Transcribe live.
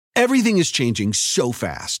Everything is changing so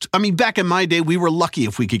fast. I mean, back in my day, we were lucky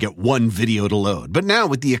if we could get one video to load. But now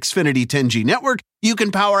with the Xfinity 10G network, you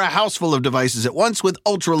can power a house full of devices at once with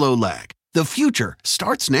ultra-low lag. The future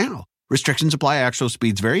starts now. Restrictions apply. Actual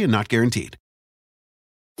speeds vary and not guaranteed.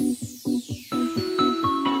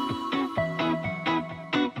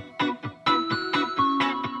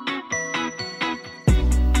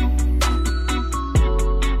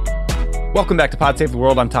 Welcome back to Pod Save the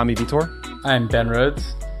World. I'm Tommy Vitor. I'm Ben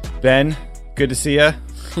Rhodes. Ben, good to see you.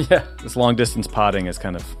 Yeah. This long-distance podding is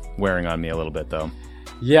kind of wearing on me a little bit, though.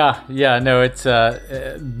 Yeah. No, it's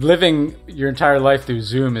living your entire life through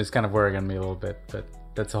Zoom is kind of wearing on me a little bit, but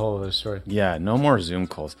that's a whole other story. Yeah, no more Zoom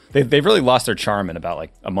calls. They've really lost their charm in about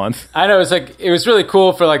like a month. I know, it was really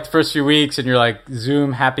cool for like the first few weeks, and you're like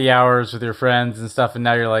Zoom happy hours with your friends and stuff, and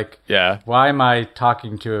now you're like, yeah, why am I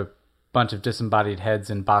talking to a bunch of disembodied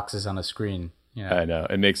heads and boxes on a screen? You know? I know.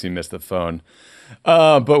 It makes me miss the phone.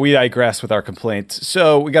 But we digress with our complaints.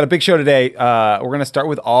 So we got a big show today. We're going to start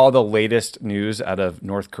with all the latest news out of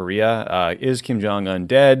North Korea. Is Kim Jong Un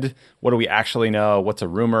dead? What do we actually know? What's a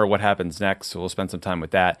rumor? What happens next? So we'll spend some time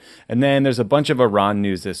with that. And then there's a bunch of Iran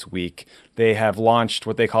news this week. They have launched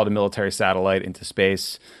what they called a military satellite into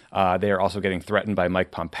space. They are also getting threatened by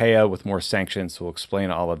Mike Pompeo with more sanctions. So we'll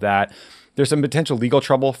explain all of that. There's some potential legal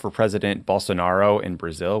trouble for President Bolsonaro in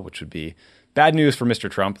Brazil, which would be bad news for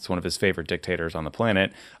Mr. Trump. It's one of his favorite dictators on the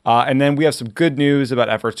planet. And then we have some good news about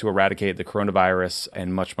efforts to eradicate the coronavirus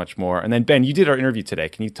and much, much more. And then, Ben, you did our interview today.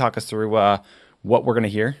 Can you talk us through what we're going to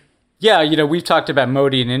hear? Yeah, we've talked about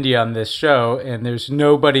Modi in India on this show, and there's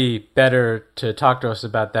nobody better to talk to us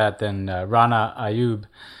about that than Rana Ayyub,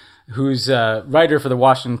 who's a writer for the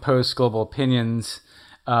Washington Post Global Opinions,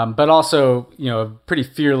 but also, a pretty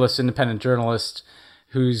fearless independent journalist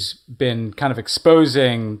who's been kind of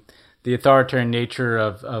exposing the authoritarian nature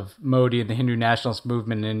of Modi and the Hindu nationalist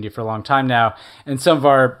movement in India for a long time now. And some of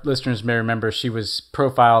our listeners may remember she was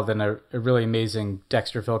profiled in a really amazing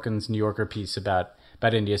Dexter Filkins New Yorker piece about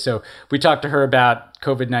India. So we talked to her about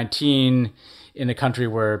COVID-19 in a country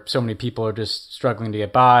where so many people are just struggling to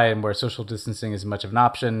get by and where social distancing isn't much of an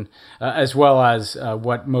option, as well as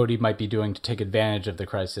what Modi might be doing to take advantage of the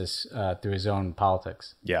crisis through his own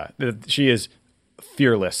politics. Yeah, she is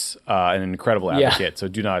fearless and an incredible advocate. So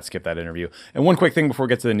do not skip that interview. And one quick thing before we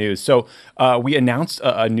get to the news. So we announced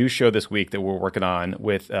a new show this week that we're working on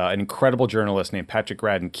with an incredible journalist named Patrick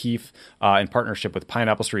Radden Keefe in partnership with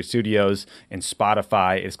Pineapple Street Studios and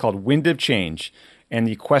Spotify. It's called Wind of Change. And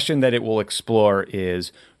the question that it will explore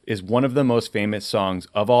is one of the most famous songs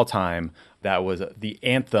of all time that was the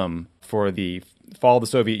anthem for the fall of the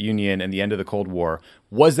Soviet Union and the end of the Cold War.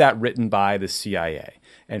 Was that written by the CIA?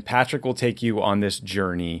 And Patrick will take you on this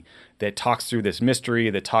journey that talks through this mystery,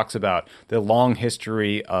 that talks about the long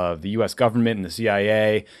history of the U.S. government and the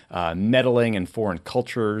CIA meddling in foreign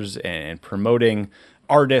cultures and promoting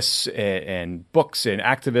artists and books and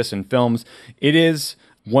activists and films. It is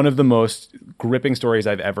one of the most gripping stories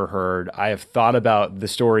I've ever heard. I have thought about the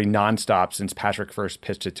story nonstop since Patrick first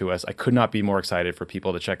pitched it to us. I could not be more excited for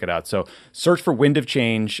people to check it out. So search for Wind of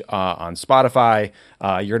Change on Spotify.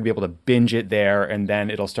 You're going to be able to binge it there, and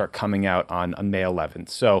then it'll start coming out on May 11th.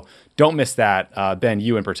 So don't miss that. Ben,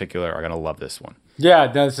 you in particular are going to love this one. Yeah,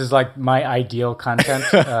 this is like my ideal content.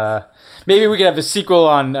 Maybe we could have a sequel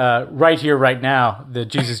on Right Here, Right Now, the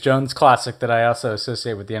Jesus Jones classic that I also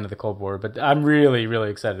associate with the end of the Cold War. But I'm really,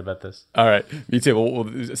 really excited about this. All right. Me too.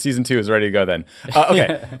 Well, season 2 is ready to go then.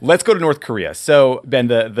 Okay. Let's go to North Korea. So, Ben,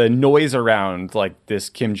 the noise around like this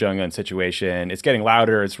Kim Jong Un situation, it's getting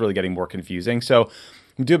louder. It's really getting more confusing. So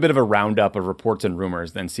we'll do a bit of a roundup of reports and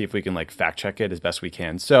rumors, then see if we can like fact check it as best we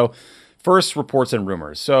can. So first, reports and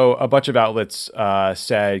rumors. So a bunch of outlets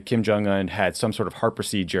said Kim Jong Un had some sort of heart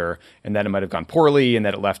procedure and that it might have gone poorly and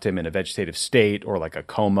that it left him in a vegetative state or like a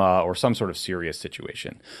coma or some sort of serious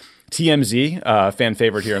situation. TMZ, fan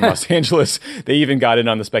favorite here in Los Angeles, they even got in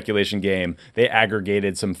on the speculation game. They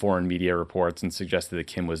aggregated some foreign media reports and suggested that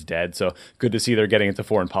Kim was dead. So good to see they're getting into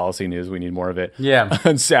foreign policy news. We need more of it. Yeah.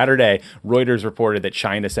 On Saturday, Reuters reported that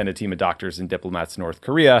China sent a team of doctors and diplomats to North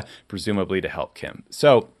Korea, presumably to help Kim.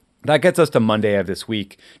 So that gets us to Monday of this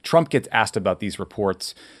week. Trump gets asked about these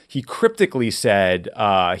reports. He cryptically said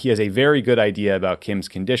he has a very good idea about Kim's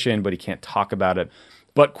condition, but he can't talk about it.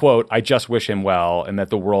 But, quote, I just wish him well and that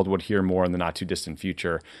the world would hear more in the not too distant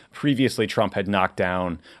future. Previously, Trump had knocked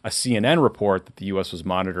down a CNN report that the U.S. was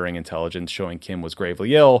monitoring intelligence showing Kim was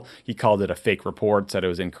gravely ill. He called it a fake report, said it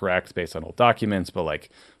was incorrect based on old documents. But, like,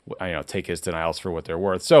 take his denials for what they're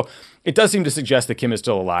worth. So it does seem to suggest that Kim is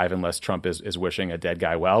still alive unless Trump is wishing a dead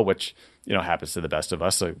guy well, which happens to the best of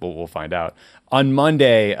us. So we'll find out. On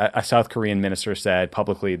Monday, a South Korean minister said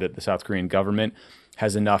publicly that the South Korean government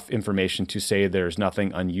has enough information to say there's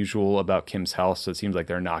nothing unusual about Kim's health, so it seems like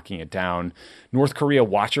they're knocking it down. North Korea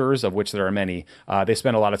watchers, of which there are many, they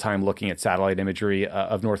spend a lot of time looking at satellite imagery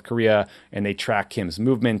of North Korea, and they track Kim's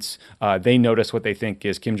movements. They notice what they think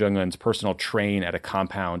is Kim Jong Un's personal train at a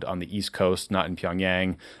compound on the East Coast, not in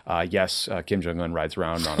Pyongyang. Yes, Kim Jong Un rides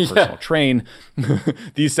around on a personal train.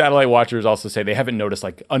 These satellite watchers also say they haven't noticed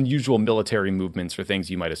like unusual military movements or things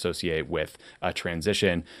you might associate with a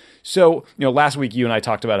transition. So, last week you and I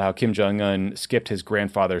talked about how Kim Jong Un skipped his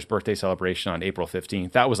grandfather's birthday celebration on April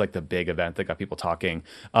 15th. That was like the big event that got people talking.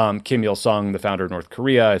 Kim Il-sung, the founder of North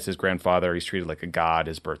Korea, is his grandfather. He's treated like a god.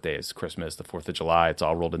 His birthday is Christmas, the 4th of July. It's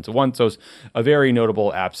all rolled into one. So it's a very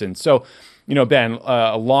notable absence. So, Ben,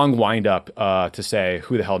 a long wind up to say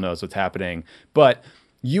who the hell knows what's happening. But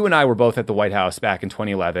you and I were both at the White House back in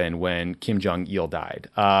 2011 when Kim Jong-il died.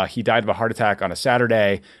 He died of a heart attack on a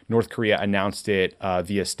Saturday. North Korea announced it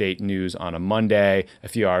via state news on a Monday. A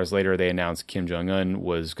few hours later, they announced Kim Jong-un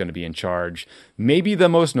was going to be in charge. Maybe the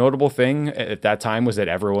most notable thing at that time was that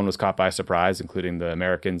everyone was caught by surprise, including the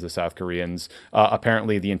Americans, the South Koreans,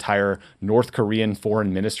 apparently the entire North Korean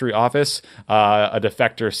Foreign Ministry office. A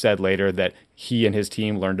defector said later that he and his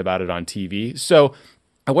team learned about it on TV. So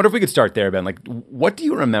I wonder if we could start there, Ben. Like, what do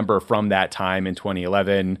you remember from that time in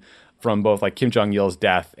 2011, from both like Kim Jong-il's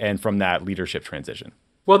death and from that leadership transition?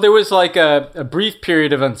 Well, there was like a brief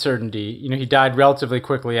period of uncertainty. He died relatively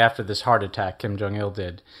quickly after this heart attack, Kim Jong-il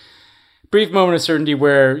did. Brief moment of certainty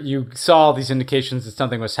where you saw these indications that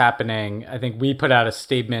something was happening. I think we put out a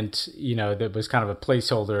statement, that was kind of a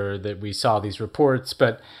placeholder that we saw these reports,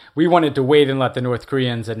 but we wanted to wait and let the North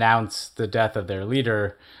Koreans announce the death of their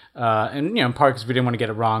leader. And, in part because we didn't want to get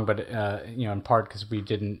it wrong, but, in part because we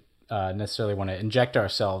didn't necessarily want to inject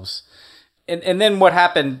ourselves. And then what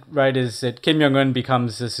happened, right, is that Kim Jong-un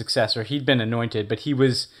becomes the successor. He'd been anointed, but he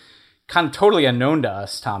was kind of totally unknown to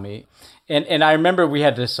us, Tommy. And I remember we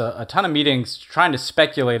had a ton of meetings trying to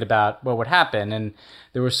speculate about what would happen. And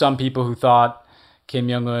there were some people who thought Kim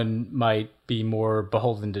Jong-un might be more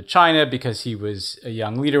beholden to China because he was a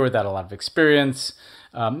young leader without a lot of experience.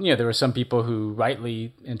 There were some people who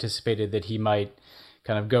rightly anticipated that he might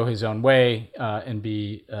kind of go his own way and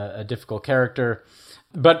be a difficult character.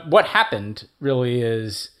 But what happened really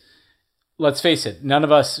is, let's face it, none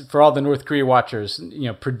of us, for all the North Korea watchers,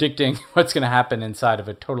 predicting what's going to happen inside of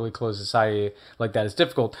a totally closed society like that is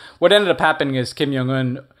difficult. What ended up happening is Kim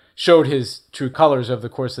Jong-un showed his true colors over the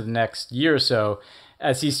course of the next year or so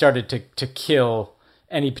as he started to kill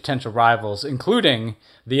any potential rivals, including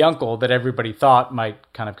the uncle that everybody thought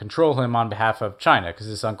might kind of control him on behalf of China, because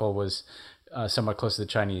this uncle was somewhat close to the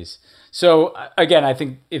Chinese. So again, I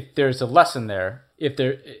think if there's a lesson there,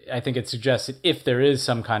 I think it suggests that if there is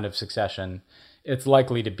some kind of succession, it's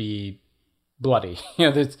likely to be bloody.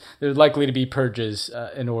 There's likely to be purges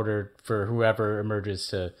in order for whoever emerges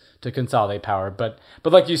to consolidate power. But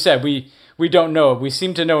like you said, we don't know. We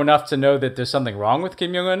seem to know enough to know that there's something wrong with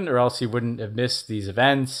Kim Jong-un, or else he wouldn't have missed these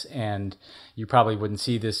events, and you probably wouldn't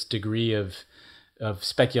see this degree of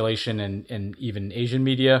speculation in even Asian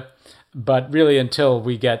media. But really, until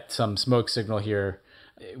we get some smoke signal here,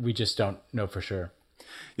 we just don't know for sure.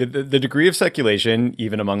 The degree of speculation,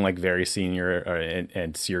 even among like very senior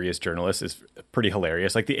and serious journalists, is pretty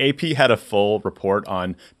hilarious. Like the AP had a full report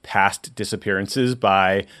on past disappearances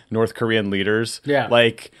by North Korean leaders. Yeah.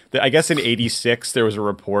 Like I guess in '86 there was a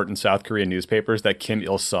report in South Korean newspapers that Kim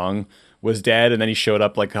Il-sung was dead, and then he showed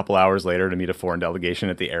up like a couple hours later to meet a foreign delegation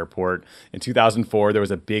at the airport. In 2004, there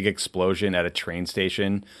was a big explosion at a train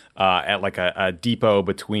station at like a depot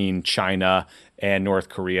between China and North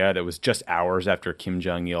Korea that was just hours after Kim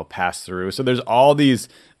Jong-il passed through. So there's all these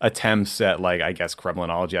attempts at like, I guess,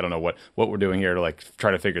 Kremlinology. I don't know what we're doing here to like try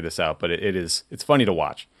to figure this out, but it's funny to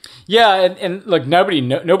watch. Yeah, and like nobody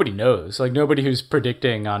knows. Like nobody who's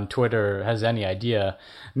predicting on Twitter has any idea.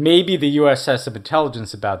 Maybe the U.S. has some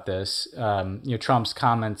intelligence about this. Trump's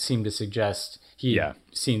comments seem to suggest he'd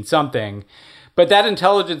seen something, but that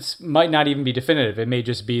intelligence might not even be definitive. It may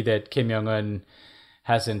just be that Kim Jong-un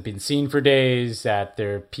hasn't been seen for days, that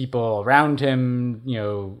there are people around him,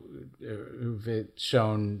 who've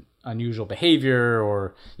shown unusual behavior,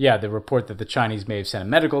 or the report that the Chinese may have sent a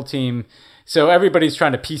medical team. So everybody's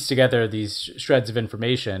trying to piece together these shreds of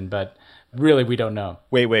information, but really we don't know.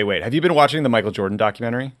 Wait. Have you been watching the Michael Jordan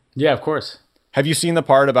documentary? Yeah, of course. Have you seen the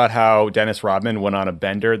part about how Dennis Rodman went on a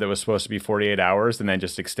bender that was supposed to be 48 hours and then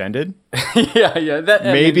just extended? Yeah.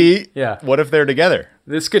 Maybe. What if they're together?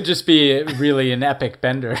 This could just be really an epic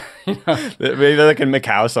bender. Maybe like in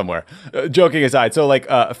Macau somewhere. Joking aside, so like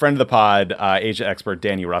a friend of the pod, Asia expert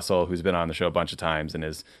Danny Russell, who's been on the show a bunch of times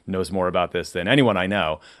and knows more about this than anyone I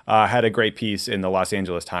know, had a great piece in the Los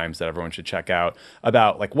Angeles Times that everyone should check out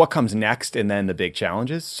about like what comes next and then the big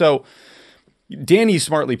challenges. So Danny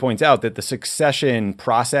smartly points out that the succession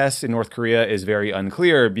process in North Korea is very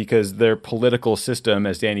unclear because their political system,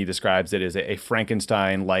 as Danny describes it, is a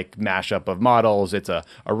Frankenstein-like mashup of models. It's a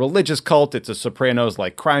religious cult. It's a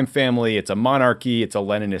Sopranos-like crime family. It's a monarchy. It's a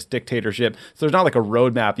Leninist dictatorship. So there's not like a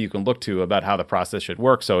roadmap you can look to about how the process should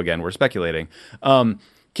work. So again, we're speculating.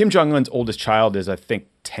 Kim Jong Un's oldest child is, I think,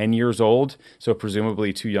 10 years old, so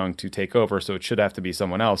presumably too young to take over. So it should have to be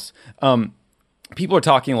someone else. People are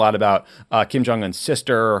talking a lot about Kim Jong Un's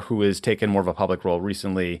sister, who has taken more of a public role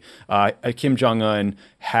recently. Kim Jong Un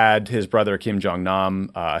had his brother Kim Jong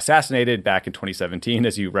Nam assassinated back in 2017,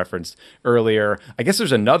 as you referenced earlier. I guess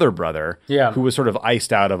there's another brother who was sort of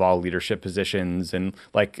iced out of all leadership positions, and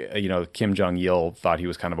Kim Jong Il thought he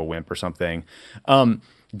was kind of a wimp or something.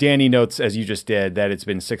 Danny notes, as you just did, that it's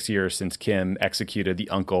been 6 years since Kim executed the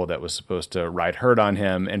uncle that was supposed to ride herd on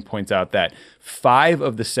him, and points out that 5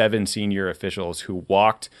 of the 7 senior officials who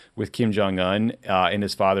walked with Kim Jong Un in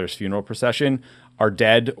his father's funeral procession are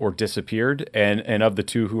dead or disappeared, and of the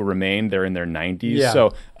 2 who remain, they're in their 90s. Yeah.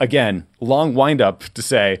 So again, long wind up to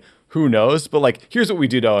say, who knows? But like, here's what we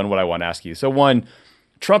do know and what I want to ask you. So one,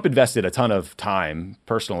 Trump invested a ton of time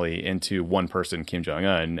personally into one person, Kim Jong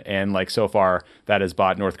Un, and like so far that has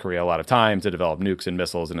bought North Korea a lot of time to develop nukes and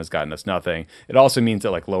missiles and has gotten us nothing. It also means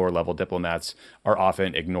that like lower level diplomats are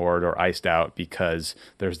often ignored or iced out because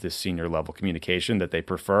there's this senior level communication that they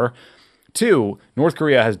prefer. 2, North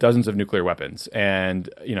Korea has dozens of nuclear weapons, and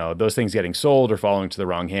those things getting sold or falling to the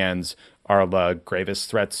wrong hands are the gravest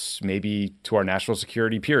threats maybe to our national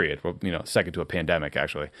security, period. Well, second to a pandemic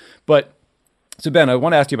actually. So Ben, I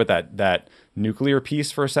want to ask you about that nuclear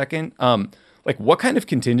piece for a second. Like, what kind of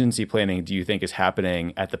contingency planning do you think is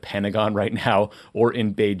happening at the Pentagon right now or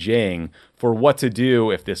in Beijing for what to do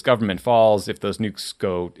if this government falls, if those nukes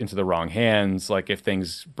go into the wrong hands, like if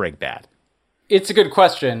things break bad? It's a good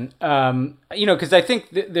question, because I think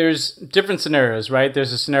there's different scenarios, right?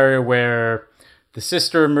 There's a scenario where the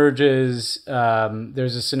sister emerges.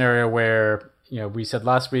 There's a scenario where we said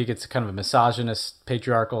last week it's kind of a misogynist,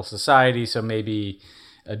 patriarchal society, so maybe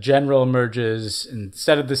a general emerges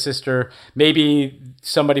instead of the sister. Maybe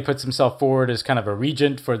somebody puts himself forward as kind of a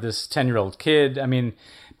regent for this 10-year-old kid. I mean,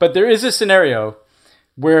 but there is a scenario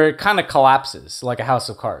where it kind of collapses like a house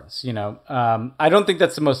of cards. I don't think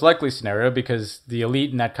that's the most likely scenario because the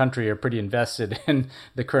elite in that country are pretty invested in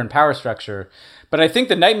the current power structure. But I think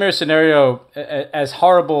the nightmare scenario, as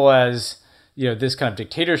horrible as this kind of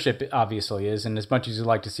dictatorship obviously is, and as much as you'd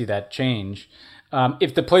like to see that change,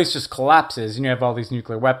 if the place just collapses and you have all these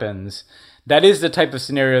nuclear weapons, that is the type of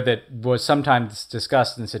scenario that was sometimes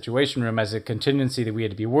discussed in the Situation Room as a contingency that we had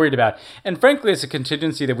to be worried about. And frankly, it's a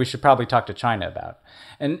contingency that we should probably talk to China about.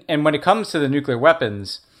 And when it comes to the nuclear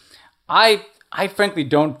weapons, I frankly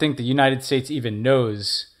don't think the United States even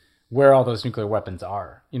knows where all those nuclear weapons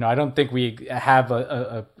are. I don't think we have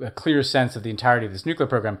a clear sense of the entirety of this nuclear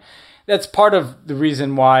program. That's part of the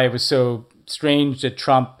reason why it was so strange that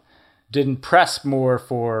Trump didn't press more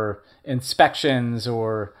for inspections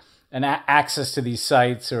or access to these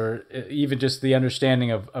sites, or even just the understanding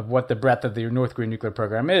of what the breadth of the North Korean nuclear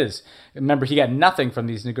program is. Remember, he got nothing from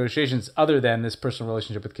these negotiations other than this personal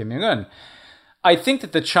relationship with Kim Jong Un. I think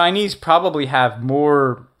that the Chinese probably have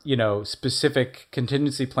more, specific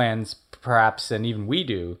contingency plans perhaps than even we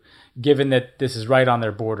do, given that this is right on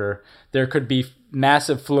their border. There could be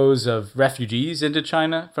massive flows of refugees into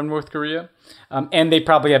China from North Korea. And they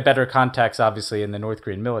probably have better contacts, obviously, in the North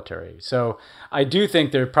Korean military. So I do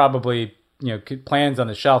think there are probably plans on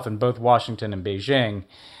the shelf in both Washington and Beijing.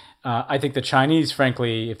 I think the Chinese,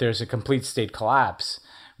 frankly, if there's a complete state collapse,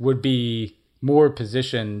 would be more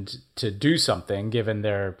positioned to do something given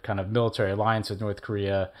their kind of military alliance with North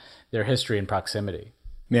Korea, their history and proximity.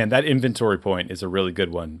 Man, that inventory point is a really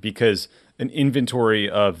good one, because an inventory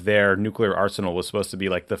of their nuclear arsenal was supposed to be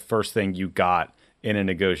like the first thing you got in a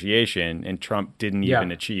negotiation, and Trump didn't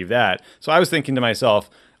even achieve that. So I was thinking to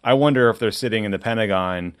myself, I wonder if they're sitting in the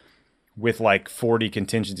Pentagon with like 40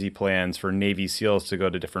 contingency plans for Navy SEALs to go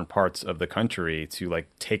to different parts of the country to like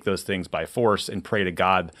take those things by force and pray to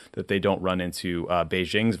God that they don't run into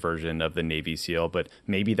Beijing's version of the Navy SEAL. But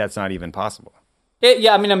maybe that's not even possible.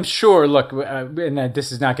 Yeah, I mean, I'm sure, look, and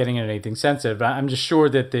this is not getting into anything sensitive, but I'm just sure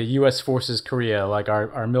that the U.S. Forces Korea, like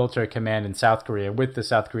our military command in South Korea with the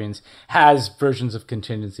South Koreans, has versions of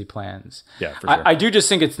contingency plans. Yeah, for sure. I do just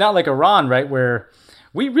think it's not like Iran, right, where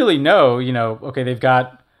we really know, okay, they've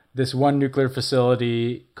got this one nuclear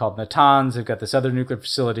facility called Natanz, they've got this other nuclear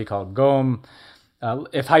facility called Gom.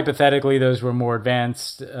 If hypothetically those were more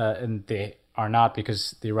advanced, and they are not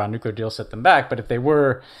because the Iran nuclear deal set them back, but if they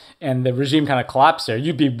were and the regime kind of collapsed there,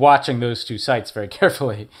 you'd be watching those two sites very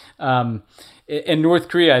carefully. In North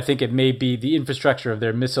Korea, I think it may be the infrastructure of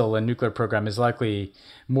their missile and nuclear program is likely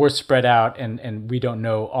more spread out, and we don't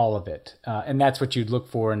know all of it. And that's what you'd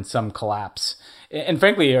look for in some collapse. And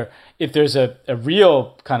frankly, if there's a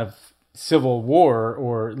real kind of civil war,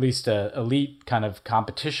 or at least a elite kind of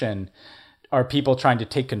competition, are people trying to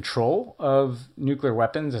take control of nuclear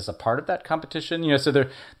weapons as a part of that competition? So there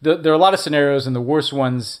are a lot of scenarios, and the worst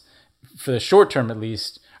ones, for the short term at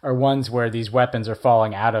least, are ones where these weapons are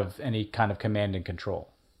falling out of any kind of command and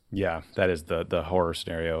control. Yeah, that is the horror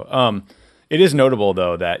scenario. It is notable,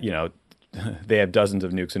 though, that, they have dozens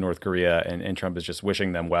of nukes in North Korea, and Trump is just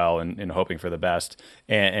wishing them well and hoping for the best.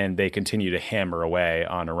 And they continue to hammer away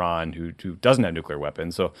on Iran, who doesn't have nuclear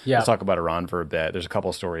weapons. So let's talk about Iran for a bit. There's a couple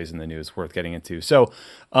of stories in the news worth getting into. So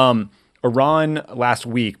Iran last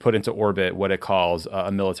week put into orbit what it calls a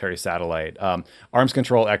military satellite. Arms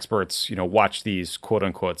control experts, watch these quote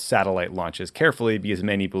unquote satellite launches carefully because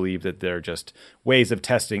many believe that they're just ways of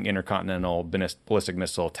testing intercontinental ballistic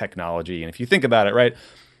missile technology. And if you think about it, right,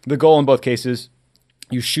 the goal in both cases,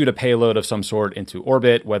 you shoot a payload of some sort into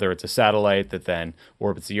orbit, whether it's a satellite that then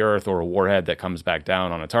orbits the Earth or a warhead that comes back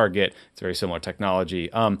down on a target. It's very similar technology.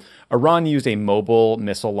 Iran used a mobile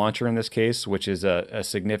missile launcher in this case, which is a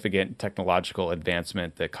significant technological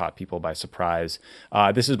advancement that caught people by surprise.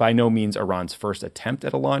 This is by no means Iran's first attempt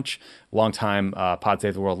at a launch. Longtime Pod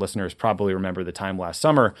Save the World listeners probably remember the time last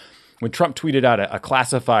summer when Trump tweeted out a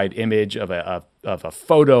classified image of a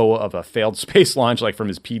photo of a failed space launch, like from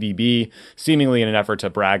his PDB, seemingly in an effort to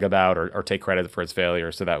brag about or take credit for its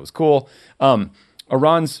failure. So that was cool.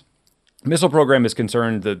 Iran's missile program has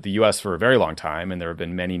concerned the U.S. for a very long time, and there have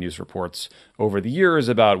been many news reports over the years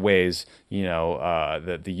about ways,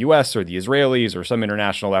 that the U.S. or the Israelis or some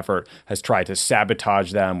international effort has tried to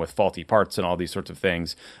sabotage them with faulty parts and all these sorts of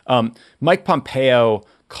things. Mike Pompeo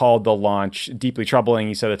called the launch deeply troubling.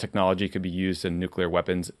 He said the technology could be used in nuclear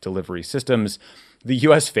weapons delivery systems. The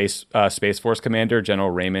U.S. Space Force Commander,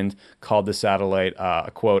 General Raymond, called the satellite a,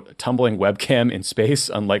 quote, tumbling webcam in space,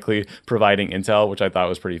 unlikely providing intel, which I thought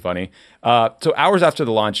was pretty funny. So hours after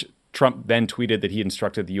the launch, Trump then tweeted that he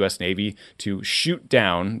instructed the U.S. Navy to shoot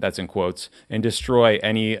down, that's in quotes, and destroy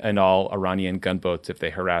any and all Iranian gunboats if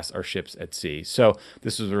they harass our ships at sea. So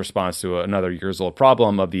this was a response to another years-old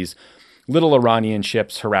problem of these little Iranian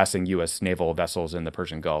ships harassing U.S. naval vessels in the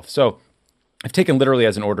Persian Gulf. So if taken literally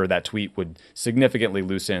as an order, that tweet would significantly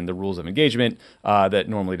loosen the rules of engagement that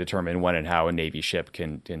normally determine when and how a Navy ship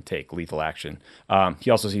can take lethal action.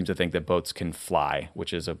 He also seems to think that boats can fly,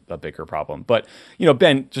 which is a bigger problem. But,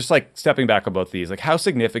 Ben, just like stepping back on both these, like how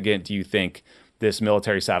significant do you think this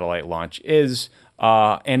military satellite launch is?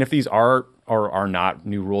 And if these are or are not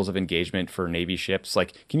new rules of engagement for Navy ships,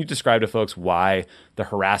 like, can you describe to folks why the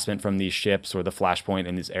harassment from these ships or the flashpoint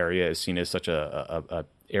in this area is seen as such a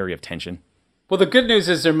area of tension? Well, the good news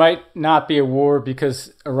is there might not be a war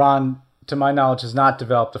because Iran, to my knowledge, has not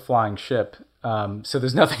developed a flying ship. So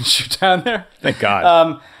there's nothing to shoot down there. Thank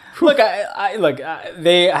God. Look,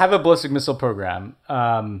 they have a ballistic missile program.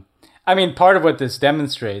 I mean, part of what this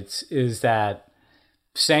demonstrates is that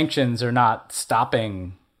sanctions are not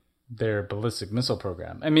stopping their ballistic missile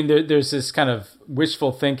program. I mean, there's this kind of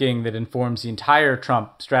wishful thinking that informs the entire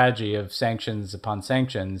Trump strategy of sanctions upon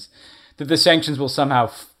sanctions, that the sanctions will somehow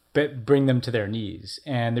bring them to their knees.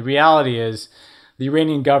 And the reality is the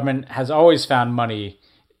Iranian government has always found money,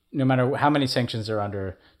 no matter how many sanctions they're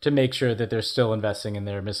under, to make sure that they're still investing in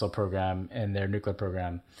their missile program and their nuclear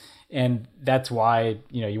program. And that's why,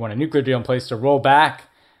 you want a nuclear deal in place to roll back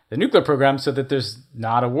the nuclear program so that there's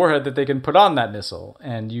not a warhead that they can put on that missile.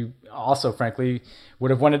 And you also, frankly,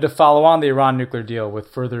 would have wanted to follow on the Iran nuclear deal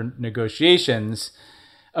with further negotiations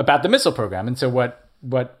about the missile program. And so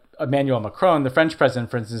what Emmanuel Macron, the French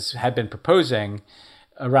president, for instance, had been proposing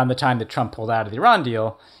around the time that Trump pulled out of the Iran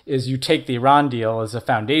deal is you take the Iran deal as a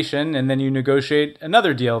foundation and then you negotiate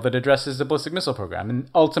another deal that addresses the ballistic missile program. And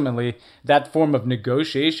ultimately, that form of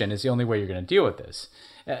negotiation is the only way you're going to deal with this.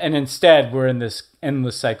 And instead, we're in this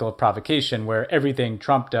endless cycle of provocation where everything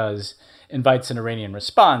Trump does invites an Iranian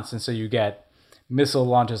response. And so you get missile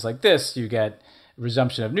launches like this, you get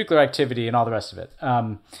resumption of nuclear activity and all the rest of it.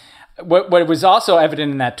 What was also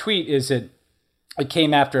evident in that tweet is that it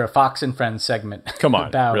came after a Fox and Friends segment. Come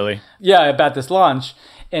on, really? Yeah, about this launch.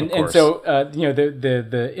 And so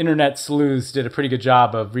the internet sleuths did a pretty good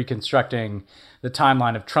job of reconstructing the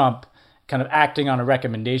timeline of Trump kind of acting on a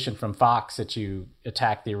recommendation from Fox that you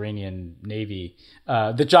attack the Iranian Navy,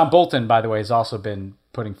 that John Bolton, by the way, has also been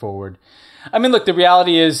putting forward. I mean, look, the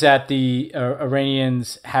reality is that the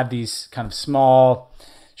Iranians have these kind of small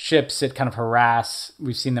ships that kind of harass.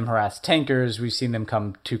 We've seen them harass tankers. We've seen them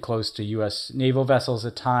come too close to U.S. naval vessels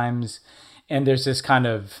at times. And there's this kind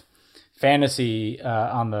of fantasy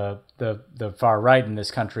on the far right in this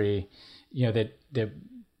country, that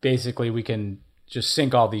basically we can just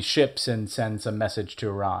sink all these ships and send some message to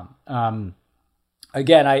Iran.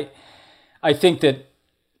 Again, I think that,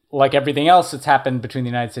 like everything else that's happened between the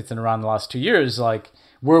United States and Iran in the last 2 years, like,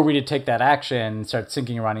 were we to take that action and start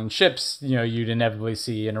sinking Iranian ships, you'd inevitably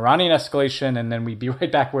see an Iranian escalation, and then we'd be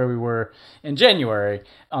right back where we were in January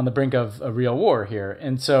on the brink of a real war here.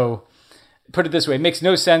 And so, put it this way, it makes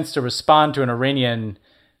no sense to respond to an Iranian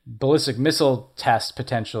ballistic missile test,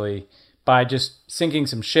 potentially, by just sinking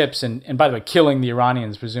some ships and by the way, killing the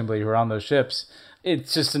Iranians, presumably, who are on those ships.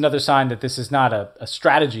 It's just another sign that this is not a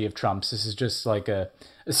strategy of Trump's. This is just like a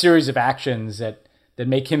series of actions that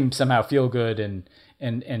make him somehow feel good and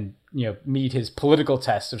meet his political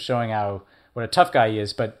test of showing what a tough guy he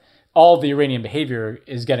is. But all the Iranian behavior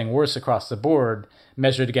is getting worse across the board,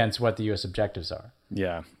 measured against what the U.S. objectives are.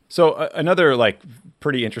 Yeah. So another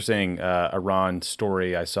pretty interesting Iran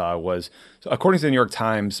story I saw was, according to the New York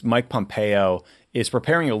Times, Mike Pompeo is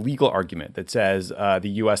preparing a legal argument that says the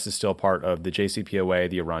U.S. is still part of the JCPOA,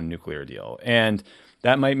 the Iran nuclear deal. And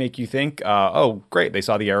that might make you think, oh, great, they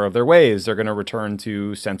saw the error of their ways. They're going to return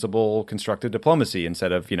to sensible, constructive diplomacy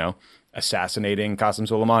instead of, assassinating Qasem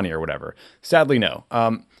Soleimani or whatever. Sadly, no.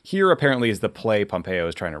 Here apparently is the play Pompeo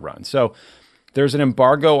is trying to run. So there's an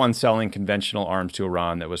embargo on selling conventional arms to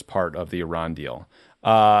Iran that was part of the Iran deal.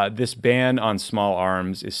 This ban on small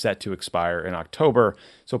arms is set to expire in October.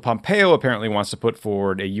 So Pompeo apparently wants to put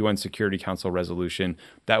forward a UN Security Council resolution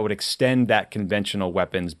that would extend that conventional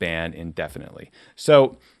weapons ban indefinitely.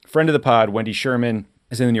 So friend of the pod, Wendy Sherman,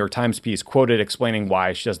 is in the New York Times piece, quoted explaining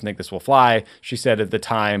why she doesn't think this will fly. She said at the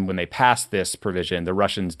time when they passed this provision, the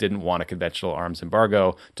Russians didn't want a conventional arms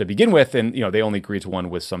embargo to begin with, and they only agreed to one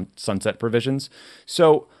with some sunset provisions.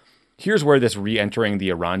 So here's where this re-entering the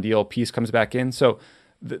Iran deal piece comes back in. So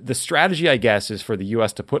the strategy, I guess, is for the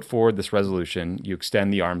U.S. to put forward this resolution, you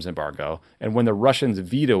extend the arms embargo, and when the Russians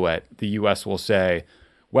veto it, the U.S. will say,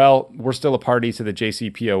 well, we're still a party to the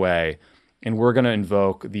JCPOA, and we're going to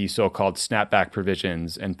invoke the so-called snapback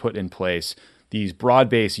provisions and put in place these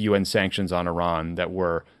broad-based UN sanctions on Iran that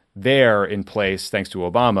were there in place, thanks to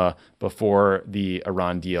Obama, before the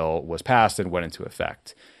Iran deal was passed and went into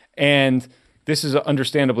effect. And this is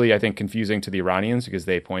understandably, I think, confusing to the Iranians because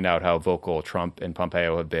they point out how vocal Trump and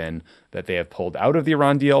Pompeo have been that they have pulled out of the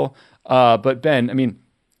Iran deal. But Ben, I mean,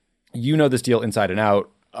 this deal inside and out.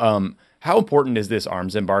 How important is this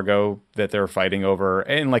arms embargo that they're fighting over?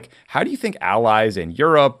 And how do you think allies in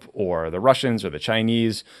Europe or the Russians or the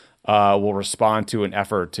Chinese will respond to an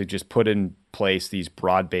effort to just put in place these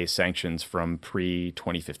broad-based sanctions from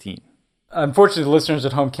pre-2015? Unfortunately, the listeners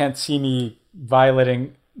at home can't see me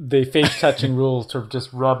violating the face-touching rule to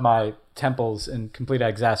just rub my temples in complete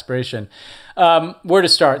exasperation. Where to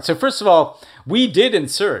start? So first of all, we did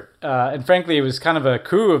insert, and frankly, it was kind of a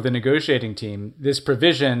coup of the negotiating team, this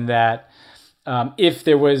provision that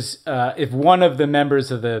if one of the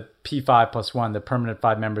members of the P5+1, the permanent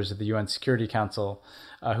 5 members of the UN Security Council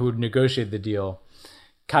who would negotiate the deal,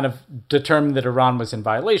 kind of determined that Iran was in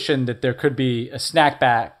violation, that there could be a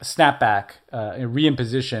snapback, a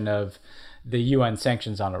reimposition of the UN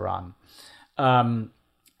sanctions on Iran.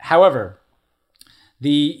 However,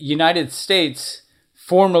 the United States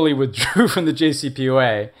formally withdrew from the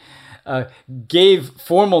JCPOA, gave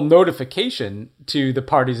formal notification to the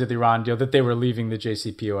parties of the Iran deal that they were leaving the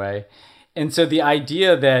JCPOA. And so the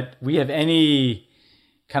idea that we have any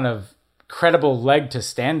kind of credible leg to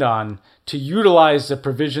stand on to utilize the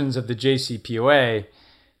provisions of the JCPOA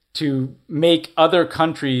to make other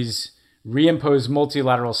countries reimpose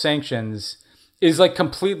multilateral sanctions is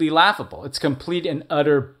completely laughable. It's complete and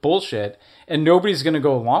utter bullshit, and nobody's going to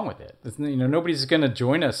go along with it. Nobody's going to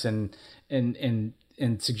join us in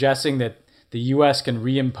suggesting that the U.S. can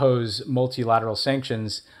reimpose multilateral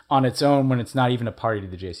sanctions on its own when it's not even a party to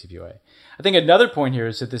the JCPOA. I think another point here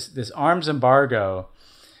is that this arms embargo,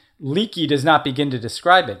 Leakey does not begin to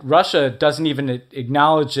describe it. Russia doesn't even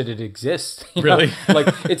acknowledge that it exists. Really?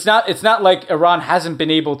 It's not like Iran hasn't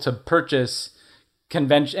been able to purchase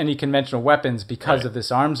any conventional weapons because of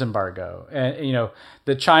this arms embargo. And,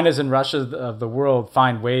 the Chinas and Russias of the world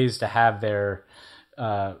find ways to have their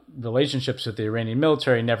relationships with the Iranian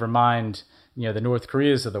military, never mind, the North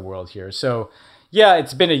Koreas of the world here. So, yeah,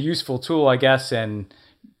 it's been a useful tool, I guess, in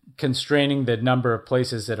constraining the number of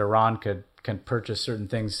places that Iran can purchase certain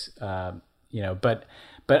things, but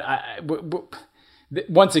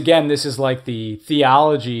once again, this is like the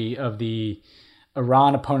theology of the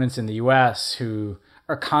Iran opponents in the U.S. who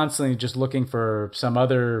are constantly just looking for some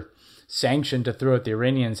other sanction to throw at the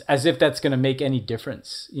Iranians, as if that's going to make any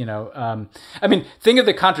difference. Think of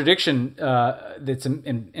the contradiction that's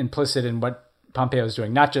implicit in what Pompeo is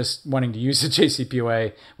doing, not just wanting to use the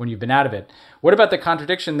JCPOA when you've been out of it. What about the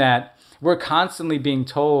contradiction that we're constantly being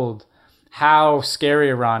told how scary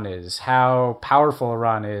Iran is, how powerful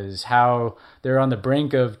Iran is, how they're on the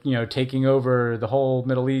brink of, taking over the whole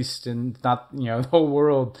Middle East and not, the whole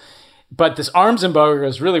world. But this arms embargo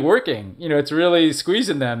is really working. It's really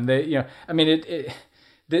squeezing them.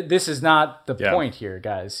 This is not the point here,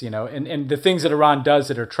 guys. And the things that Iran does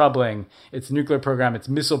that are troubling, its nuclear program, its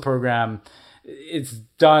missile program, it's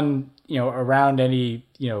done, around any,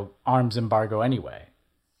 arms embargo anyway.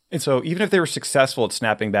 And so even if they were successful at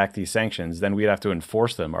snapping back these sanctions, then we'd have to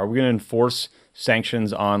enforce them. Are we going to enforce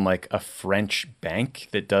sanctions on like a French bank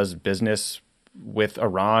that does business with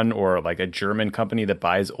Iran, or like a German company that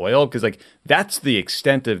buys oil? Because like that's the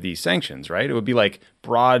extent of these sanctions, right? It would be like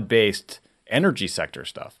broad-based energy sector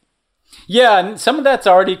stuff. Yeah, and some of that's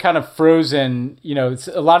already kind of frozen. It's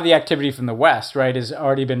a lot of the activity from the West, right, has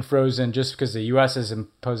already been frozen just because the U.S. is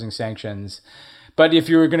imposing sanctions. But if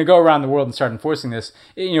you were going to go around the world and start enforcing this,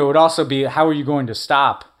 it would also be, how are you going to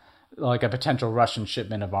stop like a potential Russian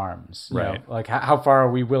shipment of arms? Right. Like how far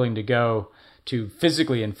are we willing to go to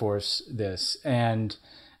physically enforce this? And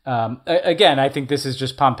again, I think this is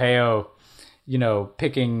just Pompeo,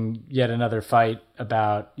 picking yet another fight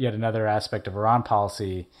about yet another aspect of Iran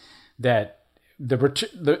policy that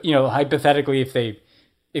hypothetically, if they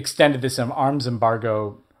extended this arms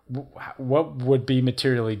embargo, what would be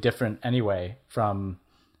materially different anyway from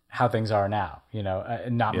how things are now?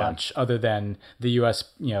 Not much, other than the U.S.,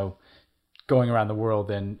 going around the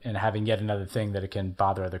world and having yet another thing that it can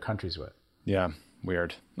bother other countries with. Yeah,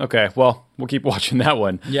 weird. Okay, well, we'll keep watching that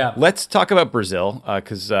one. Yeah. Let's talk about Brazil,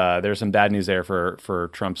 because there's some bad news there for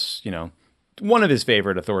Trump's, one of his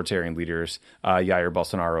favorite authoritarian leaders, Jair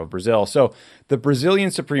Bolsonaro of Brazil. So the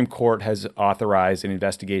Brazilian Supreme Court has authorized an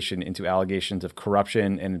investigation into allegations of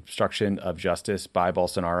corruption and obstruction of justice by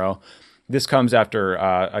Bolsonaro. This comes after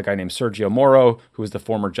a guy named Sergio Moro, who is the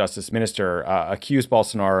former justice minister, accused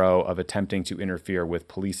Bolsonaro of attempting to interfere with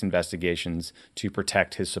police investigations to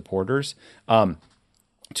protect his supporters.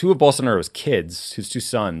 Two of Bolsonaro's kids, his two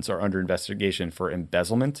sons, are under investigation for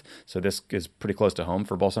embezzlement. So this is pretty close to home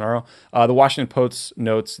for Bolsonaro. The Washington Post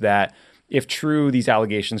notes that if true, these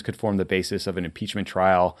allegations could form the basis of an impeachment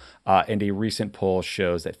trial. And a recent poll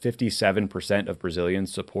shows that 57% of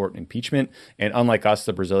Brazilians support impeachment. And unlike us,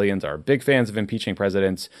 the Brazilians are big fans of impeaching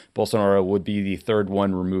presidents. Bolsonaro would be the third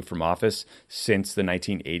one removed from office since the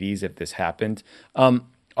 1980s if this happened.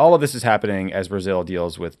 All of this is happening as Brazil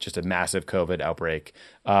deals with just a massive COVID outbreak.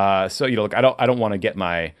 Look, I don't want to get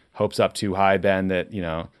my hopes up too high, Ben, that,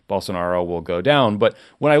 Bolsonaro will go down. But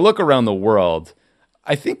when I look around the world,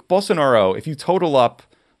 I think Bolsonaro, if you total up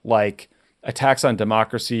like attacks on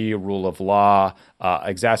democracy, rule of law,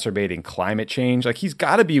 exacerbating climate change, like he's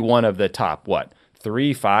got to be one of the top,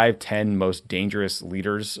 3, 5, 10 most dangerous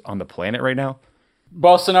leaders on the planet right now?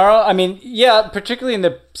 Bolsonaro, particularly in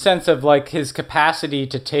the sense of like his capacity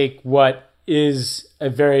to take what is a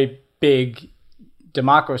very big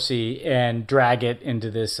democracy and drag it into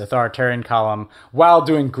this authoritarian column while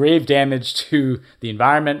doing grave damage to the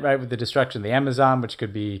environment, right, with the destruction of the Amazon, which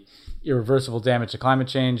could be irreversible damage to climate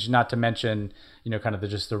change, not to mention, kind of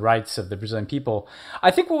just the rights of the Brazilian people.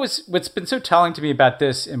 I think what's been so telling to me about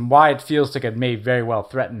this and why it feels like it may very well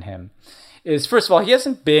threaten him is, first of all, he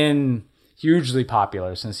hasn't been hugely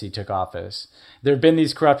popular since he took office. There have been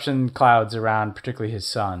these corruption clouds around, particularly his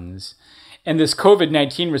sons. And this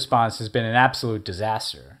COVID-19 response has been an absolute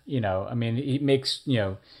disaster. He makes,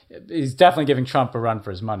 he's definitely giving Trump a run for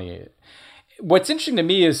his money. What's interesting to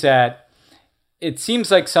me is that it seems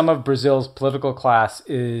like some of Brazil's political class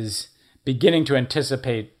is beginning to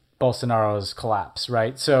anticipate Bolsonaro's collapse,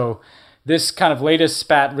 right? So this kind of latest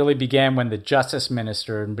spat really began when the justice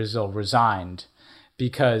minister in Brazil resigned,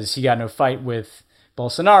 because he got in a fight with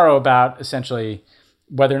Bolsonaro about essentially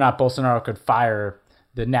whether or not Bolsonaro could fire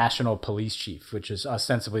the national police chief, which is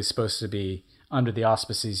ostensibly supposed to be under the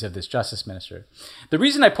auspices of this justice minister. The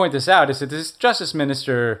reason I point this out is that this justice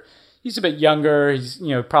minister, he's a bit younger. He's,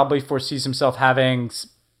 probably foresees himself having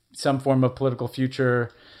some form of political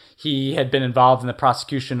future. He had been involved in the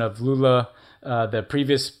prosecution of Lula, the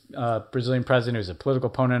previous Brazilian president, who's a political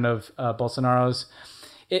opponent of Bolsonaro's.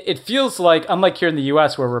 It feels like, unlike here in the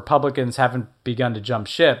U.S., where Republicans haven't begun to jump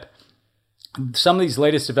ship, some of these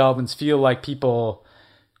latest developments feel like people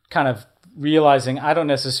kind of realizing, I don't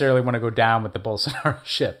necessarily want to go down with the Bolsonaro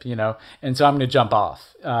ship, and so I'm going to jump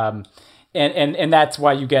off. And that's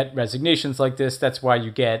why you get resignations like this. That's why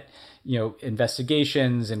you get,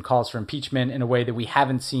 investigations and calls for impeachment in a way that we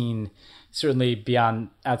haven't seen, certainly beyond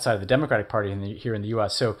outside of the Democratic Party here in the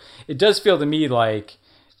U.S. So it does feel to me like,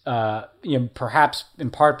 perhaps in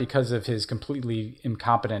part because of his completely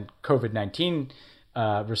incompetent COVID-19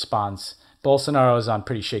 response, Bolsonaro is on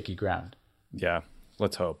pretty shaky ground. Yeah,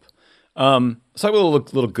 let's hope. So I have a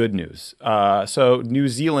little good news. So New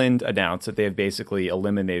Zealand announced that they have basically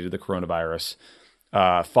eliminated the coronavirus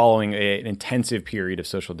following an intensive period of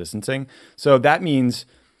social distancing. So that means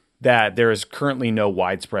that there is currently no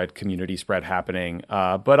widespread community spread happening,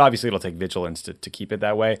 but obviously it'll take vigilance to keep it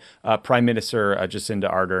that way. Prime Minister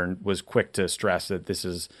Jacinda Ardern was quick to stress that this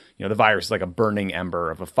is, the virus is like a burning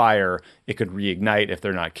ember of a fire. It could reignite if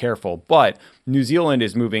they're not careful. But New Zealand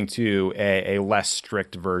is moving to a less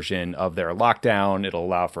strict version of their lockdown. It'll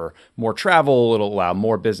allow for more travel. It'll allow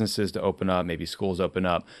more businesses to open up, maybe schools open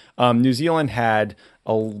up. New Zealand had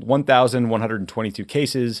 1,122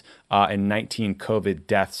 cases and 19 COVID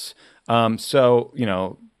deaths. So,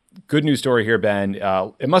 good news story here, Ben.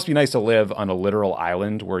 It must be nice to live on a literal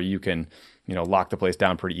island where you can, lock the place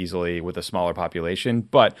down pretty easily with a smaller population.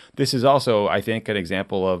 But this is also, I think, an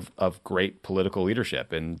example of great political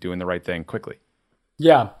leadership and doing the right thing quickly.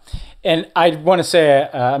 Yeah. And I want to say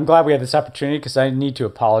I'm glad we had this opportunity because I need to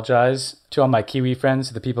apologize to all my Kiwi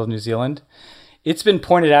friends, the people of New Zealand. It's been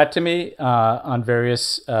pointed out to me on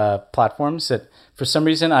various platforms that for some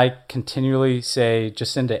reason I continually say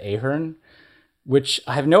Jacinda Ardern, which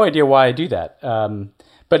I have no idea why I do that.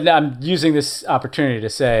 But I'm using this opportunity to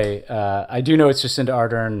say I do know it's Jacinda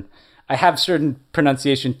Ardern. I have certain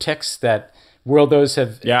pronunciation tics that Worldos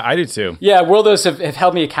have. Yeah, I do too. Yeah, Worldos have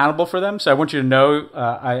held me accountable for them. So I want you to know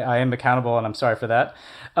I am accountable, and I'm sorry for that.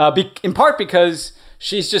 In part because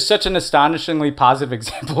she's just such an astonishingly positive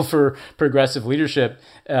example for progressive leadership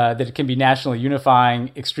that it can be nationally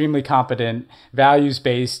unifying, extremely competent,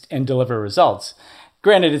 values-based, and deliver results.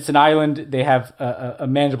 Granted, it's an island. They have a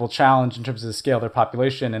manageable challenge in terms of the scale of their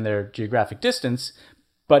population and their geographic distance.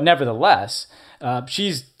 But nevertheless,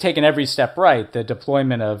 she's taken every step right. The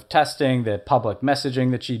deployment of testing, the public messaging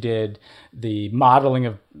that she did, the modeling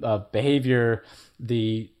of behavior,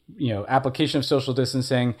 the application of social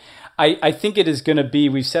distancing. I think it is going to be,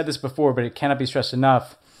 we've said this before, but it cannot be stressed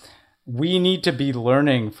enough. We need to be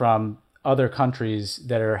learning from other countries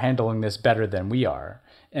that are handling this better than we are.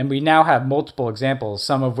 And we now have multiple examples,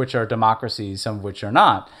 some of which are democracies, some of which are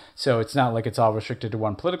not. So it's not like it's all restricted to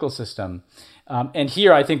one political system. And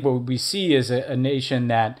here, I think what we see is a nation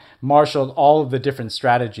that marshaled all of the different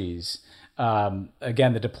strategies.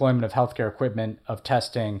 Again, the deployment of healthcare equipment, of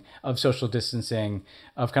testing, of social distancing,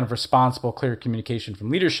 of kind of responsible, clear communication from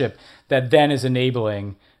leadership that then is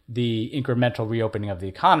enabling the incremental reopening of the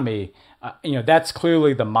economy. That's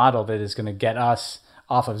clearly the model that is going to get us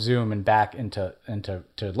off of Zoom and back into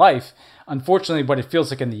life. Unfortunately, what it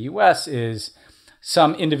feels like in the U.S. is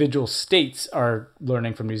some individual states are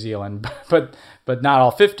learning from New Zealand, but not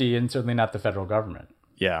all 50, and certainly not the federal government.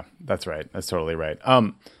 Yeah, that's right. That's totally right.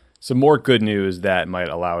 Some more good news that might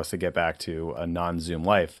allow us to get back to a non-Zoom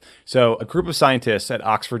life. So a group of scientists at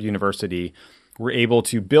Oxford University were able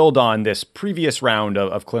to build on this previous round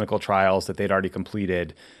of clinical trials that they'd already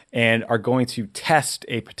completed and are going to test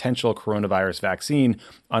a potential coronavirus vaccine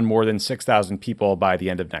on more than 6,000 people by the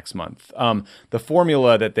end of next month. The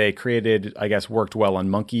formula that they created, I guess, worked well on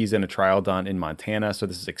monkeys in a trial done in Montana, so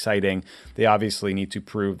this is exciting. They obviously need to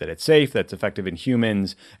prove that it's safe, that it's effective in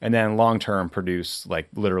humans, and then long-term produce like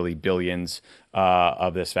literally billions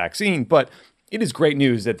of this vaccine. But it is great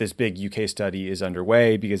news that this big UK study is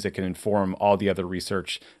underway because it can inform all the other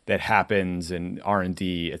research that happens and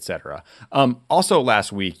R&D, et cetera. Also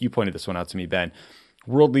last week, you pointed this one out to me, Ben,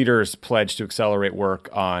 world leaders pledged to accelerate work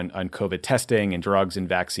on COVID testing and drugs and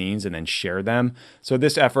vaccines and then share them. So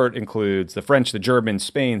this effort includes the French, the Germans,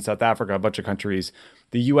 Spain, South Africa, a bunch of countries.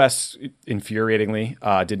 The US,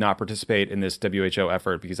 infuriatingly, did not participate in this WHO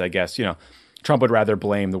effort because I guess, Trump would rather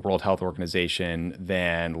blame the World Health Organization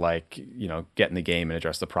than get in the game and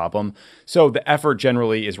address the problem. So the effort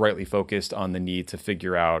generally is rightly focused on the need to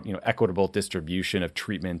figure out, equitable distribution of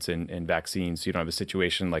treatments and vaccines. So you don't have a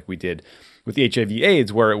situation like we did with the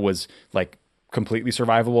HIV/AIDS where it was like completely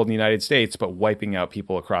survivable in the United States, but wiping out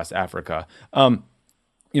people across Africa.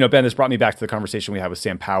 Ben, this brought me back to the conversation we had with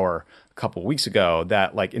Sam Power a couple of weeks ago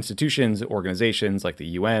that like institutions, organizations like the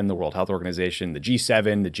UN, the World Health Organization, the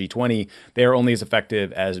G7, the G20, they are only as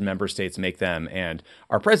effective as member states make them. And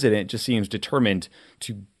our president just seems determined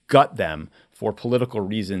to gut them for political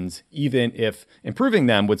reasons, even if improving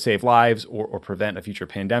them would save lives or prevent a future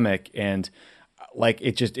pandemic. And like,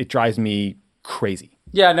 it drives me crazy.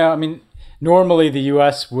 Yeah, no, I mean, normally the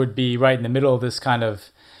U.S. would be right in the middle of this kind of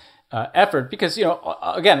effort because,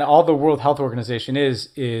 again, all the World Health Organization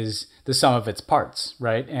is the sum of its parts,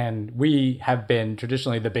 right? And we have been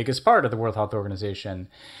traditionally the biggest part of the World Health Organization.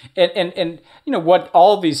 And what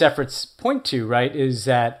all of these efforts point to, right, is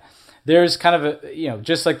that there's kind of a,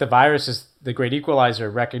 just like the virus is the great equalizer,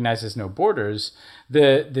 recognizes no borders,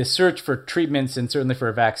 the search for treatments and certainly for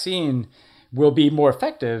a vaccine will be more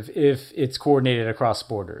effective if it's coordinated across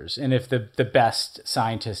borders and if the best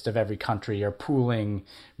scientists of every country are pooling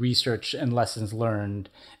research and lessons learned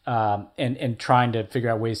and trying to figure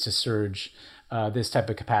out ways to surge this type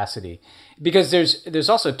of capacity. Because there's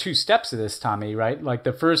also two steps to this, Tommy, right? Like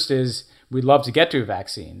the first is we'd love to get to a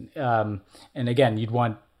vaccine. And again, you'd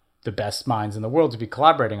want the best minds in the world to be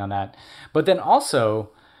collaborating on that. But then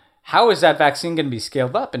also, how is that vaccine going to be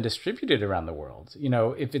scaled up and distributed around the world?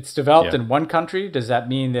 If it's developed in one country, does that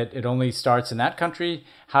mean that it only starts in that country?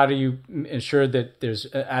 How do you ensure that there's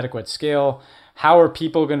adequate scale? How are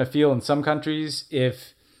people going to feel in some countries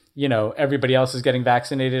if, everybody else is getting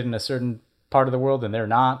vaccinated in a certain part of the world and they're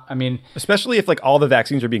not? I mean, especially if like all the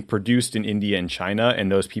vaccines are being produced in India and China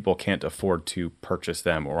and those people can't afford to purchase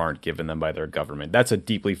them or aren't given them by their government. That's a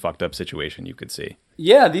deeply fucked up situation you could see.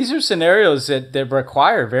 Yeah, these are scenarios that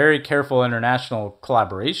require very careful international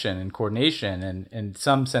collaboration and coordination and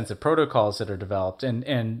some sense of protocols that are developed.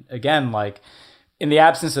 And again, like in the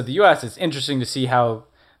absence of the US, it's interesting to see how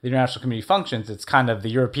the international community functions. It's kind of the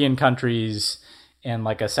European countries and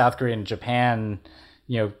like a South Korea and Japan,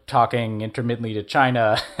 talking intermittently to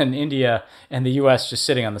China and India, and the U.S. just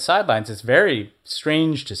sitting on the sidelines. It's very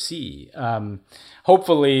strange to see.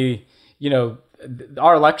 Hopefully,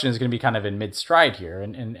 our election is going to be kind of in mid-stride here,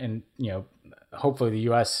 and hopefully the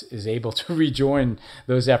U.S. is able to rejoin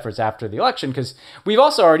those efforts after the election, because we've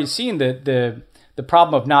also already seen the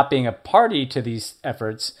problem of not being a party to these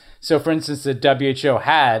efforts. So, for instance, the WHO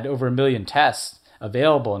had over 1 million tests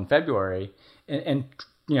available in February, and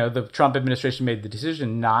the Trump administration made the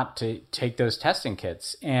decision not to take those testing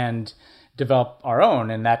kits and develop our own.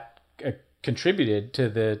 And that contributed to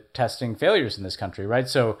the testing failures in this country, right?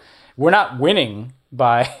 So we're not winning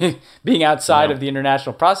by being outside of the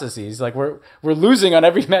international processes. Like we're losing on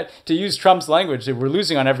every to use Trump's language, we're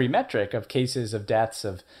losing on every metric of cases, of deaths,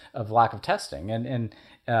 of lack of testing. And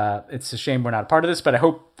it's a shame we're not a part of this, but I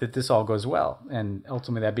hope that this all goes well. And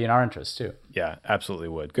ultimately that'd be in our interest too. Yeah, absolutely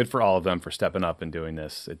would. Good for all of them for stepping up and doing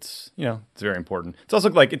this. It's, it's very important. It's also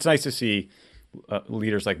like, it's nice to see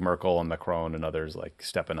leaders like Merkel and Macron and others like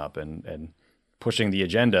stepping up and pushing the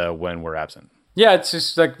agenda when we're absent. Yeah, it's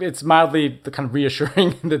just like, it's mildly kind of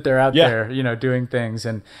reassuring that they're out there, doing things,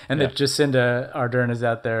 and that Jacinda Ardern is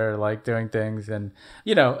out there like doing things, and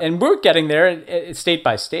and we're getting there state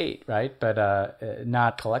by state, right? But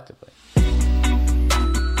not collectively.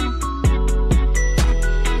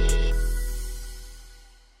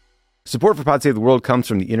 Support for Pod Save the World comes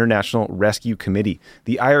from the International Rescue Committee.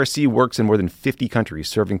 The IRC works in more than 50 countries,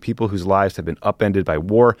 serving people whose lives have been upended by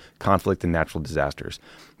war, conflict, and natural disasters.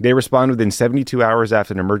 They respond within 72 hours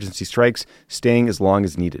after an emergency strikes, staying as long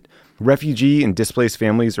as needed. Refugee and displaced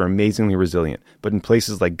families are amazingly resilient, but in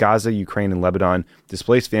places like Gaza, Ukraine, and Lebanon,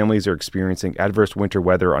 displaced families are experiencing adverse winter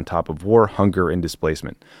weather on top of war, hunger, and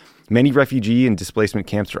displacement. Many refugee and displacement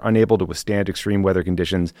camps are unable to withstand extreme weather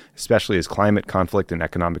conditions, especially as climate conflict and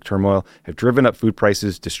economic turmoil have driven up food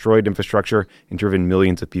prices, destroyed infrastructure, and driven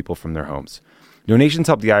millions of people from their homes. Donations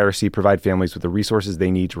help the IRC provide families with the resources they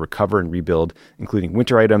need to recover and rebuild, including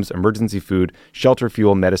winter items, emergency food, shelter,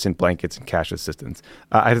 fuel, medicine, blankets, and cash assistance.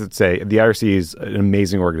 I have to say, the IRC is an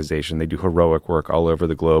amazing organization. They do heroic work all over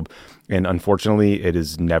the globe, and unfortunately, it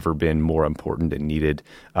has never been more important and needed.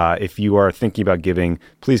 If you are thinking about giving,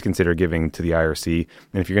 please consider giving to the IRC.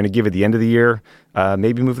 And if you're going to give at the end of the year,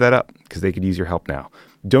 maybe move that up, because they could use your help now.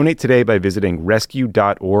 Donate today by visiting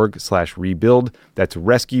rescue.org/rebuild. That's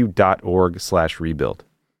rescue.org/rebuild.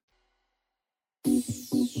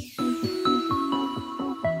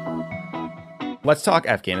 Let's talk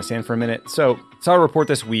Afghanistan for a minute. So, saw a report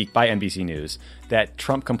this week by NBC News that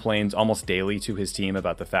Trump complains almost daily to his team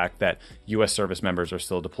about the fact that U.S. service members are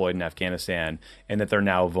still deployed in Afghanistan and that they're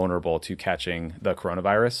now vulnerable to catching the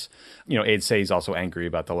coronavirus. Aides say he's also angry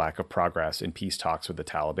about the lack of progress in peace talks with the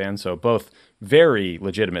Taliban. So both very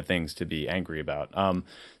legitimate things to be angry about.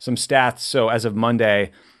 Some stats. So as of Monday,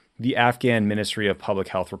 the Afghan Ministry of Public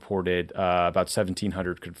Health reported about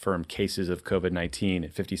 1,700 confirmed cases of COVID-19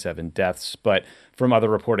 and 57 deaths. But from other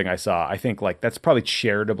reporting I saw, I think that's probably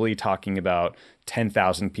charitably talking about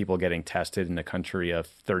 10,000 people getting tested in a country of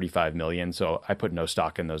 35 million. So I put no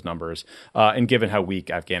stock in those numbers. And given how weak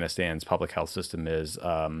Afghanistan's public health system is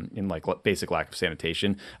in basic lack of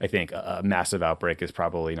sanitation, I think a massive outbreak is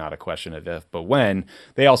probably not a question of if, but when.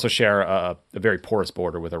 They also share a very porous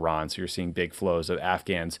border with Iran. So you're seeing big flows of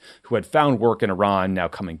Afghans who had found work in Iran now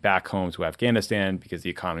coming back home to Afghanistan because the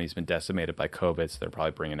economy has been decimated by COVID. So they're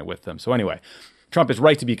probably bringing it with them. So anyway, Trump is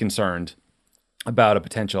right to be concerned about a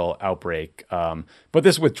potential outbreak. But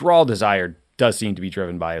this withdrawal desire does seem to be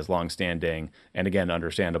driven by his longstanding and, again,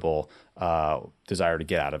 understandable desire to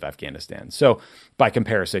get out of Afghanistan. So by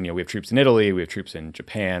comparison, we have troops in Italy, we have troops in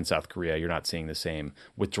Japan, South Korea. You're not seeing the same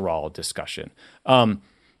withdrawal discussion.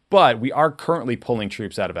 But we are currently pulling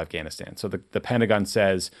troops out of Afghanistan. So the Pentagon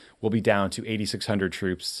says we'll be down to 8,600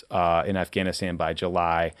 troops in Afghanistan by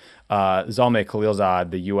July. Zalmay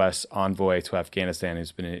Khalilzad, the U.S. envoy to Afghanistan,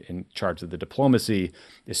 who's been in charge of the diplomacy,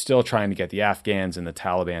 is still trying to get the Afghans and the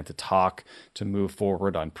Taliban to talk, to move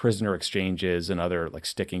forward on prisoner exchanges and other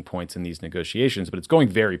sticking points in these negotiations. But it's going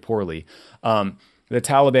very poorly. The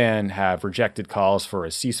Taliban have rejected calls for a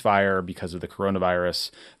ceasefire because of the coronavirus.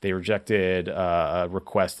 They rejected a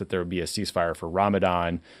request that there would be a ceasefire for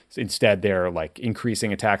Ramadan. Instead, they're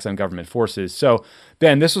increasing attacks on government forces. So,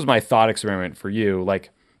 Ben, this was my thought experiment for you.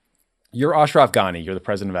 You're Ashraf Ghani, you're the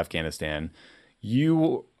president of Afghanistan.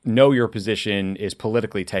 You know your position is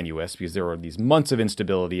politically tenuous because there were these months of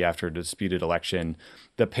instability after a disputed election.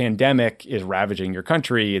 The pandemic is ravaging your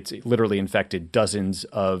country. It's literally infected dozens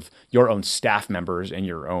of your own staff members and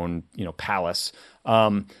your own, palace.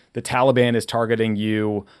 The Taliban is targeting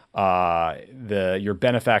you. Your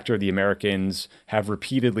benefactor, the Americans, have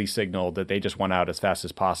repeatedly signaled that they just want out as fast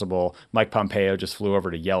as possible. Mike Pompeo just flew over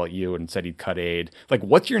to yell at you and said he'd cut aid.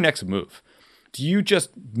 What's your next move? Do you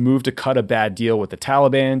just move to cut a bad deal with the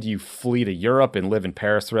Taliban? Do you flee to Europe and live in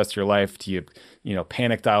Paris the rest of your life? Do you,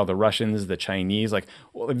 panic dial the Russians, the Chinese?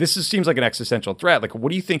 This seems like an existential threat. What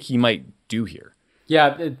do you think he might do here?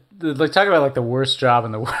 Yeah, talk about the worst job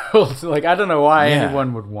in the world. I don't know why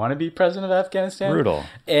anyone would want to be president of Afghanistan. Brutal.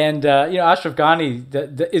 And Ashraf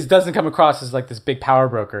Ghani doesn't come across as this big power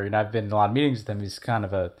broker. I've been in a lot of meetings with him. He's kind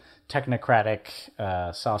of a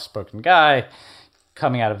technocratic, soft-spoken guy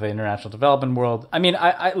coming out of the international development world.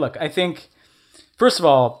 I think, first of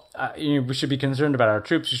all, we should be concerned about our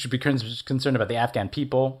troops. We should be concerned about the Afghan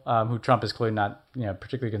people, who Trump is clearly not,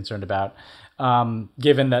 particularly concerned about,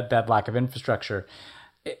 given that lack of infrastructure.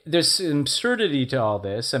 There's some absurdity to all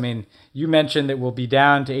this. You mentioned that we'll be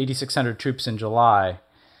down to 8,600 troops in July.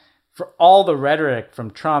 For all the rhetoric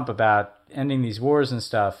from Trump about ending these wars and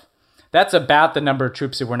stuff, that's about the number of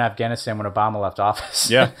troops that were in Afghanistan when Obama left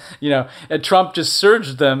office. Yeah. And Trump just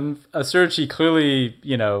surged them, a surge he clearly,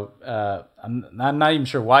 I'm not even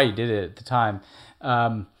sure why he did it at the time.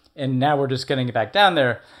 And now we're just getting it back down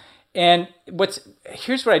there. And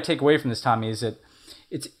here's what I take away from this, Tommy, is that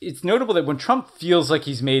it's notable that when Trump feels like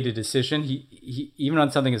he's made a decision, he even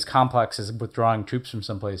on something as complex as withdrawing troops from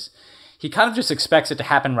someplace, he kind of just expects it to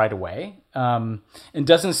happen right away, and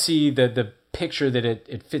doesn't see the picture that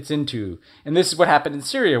it fits into. And this is what happened in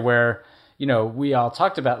Syria, where we all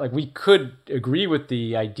talked about we could agree with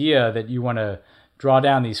the idea that you want to draw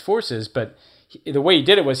down these forces, but the way he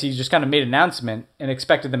did it was he just kind of made an announcement and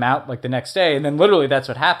expected them out the next day, and then literally that's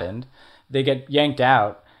what happened. They get yanked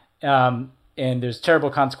out, and there's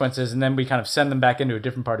terrible consequences, and then we kind of send them back into a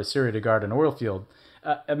different part of Syria to guard an oil field.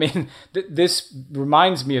 This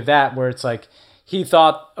reminds me of that, where it's he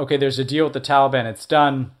thought, okay, there's a deal with the Taliban, it's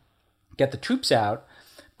done, get the troops out.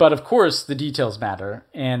 But of course, the details matter,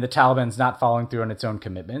 and the Taliban's not following through on its own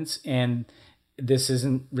commitments, and this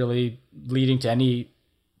isn't really leading to any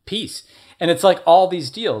peace. And it's all these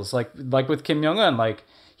deals, like with Kim Jong Un,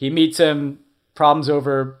 he meets him, problems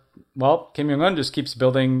over, Kim Jong Un just keeps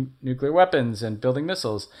building nuclear weapons and building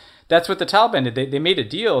missiles. That's what the Taliban did. They made a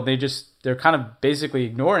deal. They're kind of basically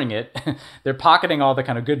ignoring it. They're pocketing all the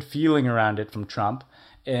kind of good feeling around it from Trump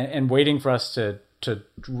and waiting for us to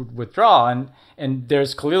withdraw. And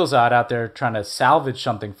there's Khalilzad out there trying to salvage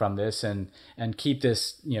something from this and keep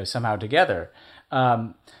this, somehow together.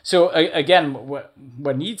 Again,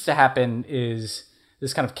 what needs to happen is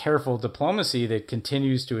this kind of careful diplomacy that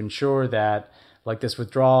continues to ensure that like this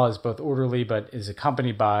withdrawal is both orderly but is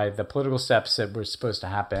accompanied by the political steps that were supposed to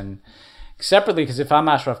happen separately. Because if I'm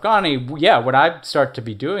Ashraf Ghani, what I start to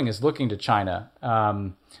be doing is looking to China,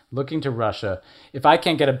 looking to Russia. If I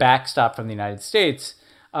can't get a backstop from the United States,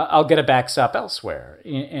 I'll get a backstop elsewhere.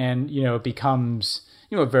 And it becomes,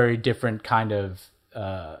 a very different kind of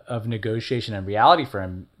negotiation and reality for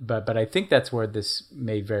him. But I think that's where this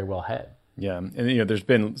may very well head. Yeah, and there's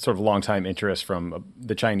been sort of long time interest from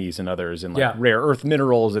the Chinese and others in rare earth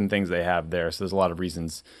minerals and things they have there. So there's a lot of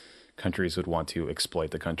reasons countries would want to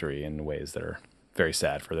exploit the country in ways that are very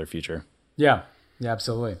sad for their future. Yeah,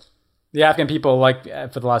 absolutely. The Afghan people,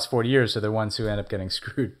 for the last 40 years, are the ones who end up getting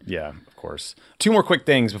screwed. Yeah, of course. Two more quick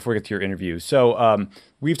things before we get to your interview. So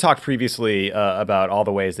we've talked previously about all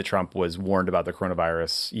the ways that Trump was warned about the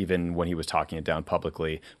coronavirus, even when he was talking it down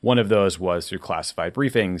publicly. One of those was through classified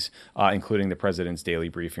briefings, including the President's Daily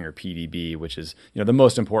Briefing, or PDB, which is the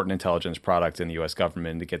most important intelligence product in the U.S.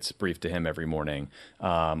 government that gets briefed to him every morning,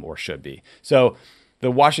 or should be. So the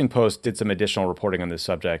Washington Post did some additional reporting on this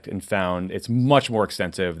subject and found it's much more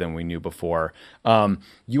extensive than we knew before.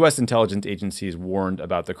 U.S. intelligence agencies warned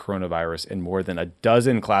about the coronavirus in more than a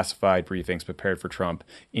dozen classified briefings prepared for Trump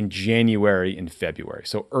in January and February,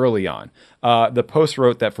 so early on. The Post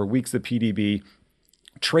wrote that for weeks the PDB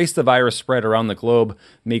traced the virus spread around the globe,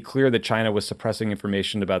 made clear that China was suppressing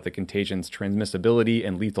information about the contagion's transmissibility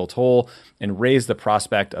and lethal toll, and raised the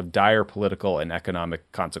prospect of dire political and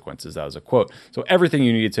economic consequences. That was a quote. So everything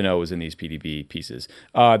you needed to know was in these PDB pieces.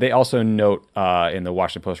 They also note in the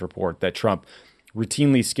Washington Post report that Trump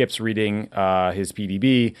routinely skips reading his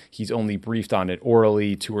PDB. He's only briefed on it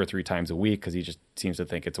orally 2 or 3 times a week because he just seems to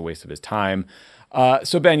think it's a waste of his time.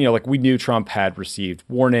 So Ben, we knew Trump had received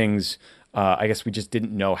warnings. I guess we just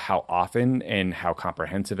didn't know how often and how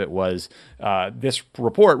comprehensive it was. This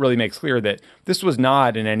report really makes clear that this was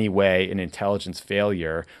not in any way an intelligence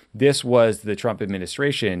failure. This was the Trump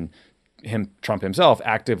administration, Trump himself,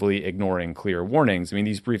 actively ignoring clear warnings. I mean,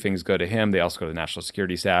 these briefings go to him. They also go to the national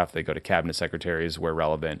security staff. They go to cabinet secretaries where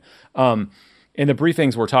relevant. And the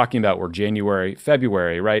briefings we're talking about were January,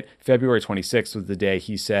 February, right? February 26th was the day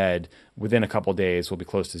he said, within a couple of days, we'll be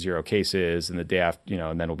close to 0 cases. And the day after,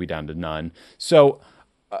 and then we'll be down to none. So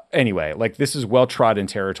anyway, this is well-trodden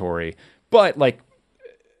territory. But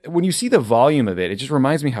when you see the volume of it, it just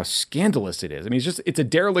reminds me how scandalous it is. I mean, it's a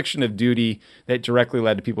dereliction of duty that directly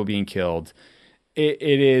led to people being killed. It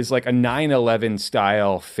is like a 9/11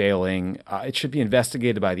 style failing. It should be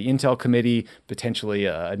investigated by the Intel Committee, potentially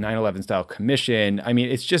a 9/11 style commission. I mean,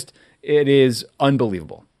 it is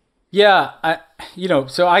unbelievable. Yeah,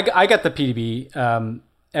 so I got the PDB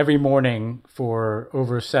every morning for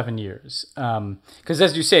over 7 years. Because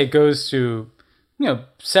as you say, it goes to,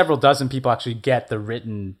 several dozen people actually get the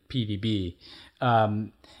written PDB.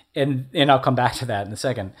 And I'll come back to that in a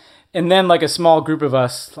second. And then a small group of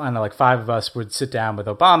us, I don't know, 5 of us would sit down with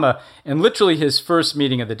Obama, and literally his first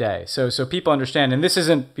meeting of the day. So people understand, and this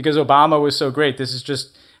isn't because Obama was so great. This is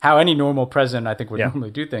just how any normal president, I think, would normally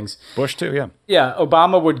do things. Bush too, yeah. Yeah,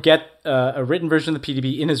 Obama would get a written version of the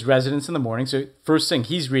PDB in his residence in the morning. So first thing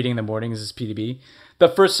he's reading in the morning is his PDB. The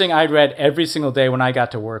first thing I read every single day when I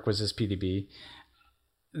got to work was his PDB.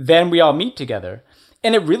 Then we all meet together,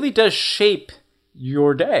 and it really does shape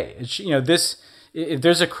your day. If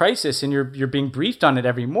there's a crisis and you're being briefed on it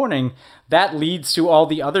every morning, that leads to all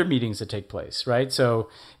the other meetings that take place, right? So,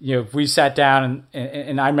 if we sat down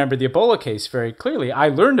and I remember the Ebola case very clearly. I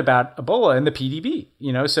learned about Ebola in the PDB,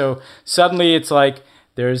 so suddenly it's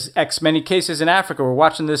there's X many cases in Africa. We're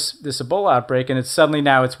watching this Ebola outbreak, and it's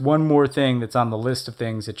one more thing that's on the list of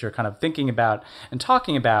things that you're kind of thinking about and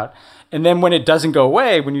talking about. And then when it doesn't go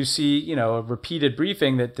away, when you see, a repeated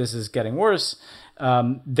briefing that this is getting worse,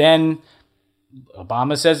 then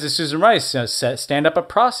Obama says to Susan Rice, stand up a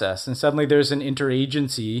process. And suddenly there's an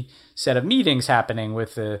interagency set of meetings happening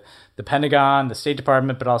with the Pentagon, the State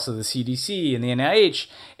Department, but also the CDC and the NIH.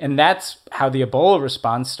 And that's how the Ebola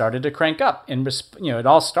response started to crank up. And, it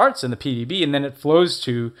all starts in the PDB, and then it flows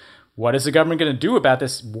to what is the government going to do about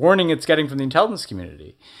this warning it's getting from the intelligence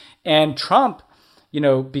community. And Trump,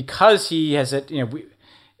 because he has it,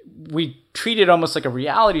 we treat it almost like a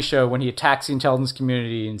reality show when he attacks the intelligence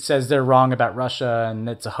community and says they're wrong about Russia and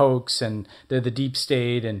it's a hoax and they're the deep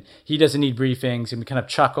state and he doesn't need briefings, and we kind of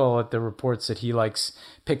chuckle at the reports that he likes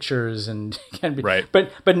pictures and right.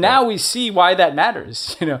 But now we see why that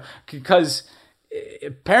matters, because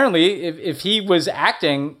apparently if he was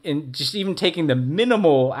acting and just even taking the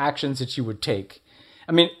minimal actions that you would take,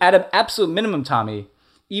 I mean, at an absolute minimum, Tommy,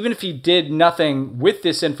 even if he did nothing with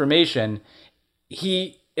this information,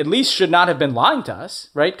 he at least should not have been lying to us,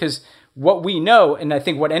 right? Because what we know, and I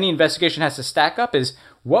think what any investigation has to stack up, is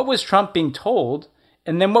what was Trump being told,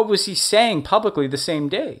 and then what was he saying publicly the same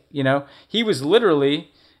day? He was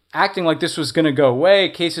literally acting like this was going to go away,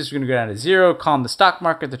 cases were going to go down to zero, calm the stock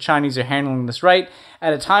market, the Chinese are handling this right,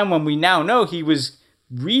 at a time when we now know he was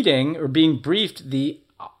reading or being briefed the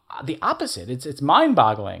opposite. It's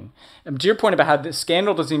mind-boggling. And to your point about how the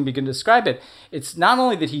scandal doesn't even begin to describe it, it's not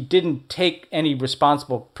only that he didn't take any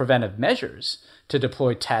responsible preventive measures to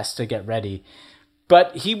deploy tests to get ready,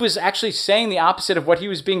 but he was actually saying the opposite of what he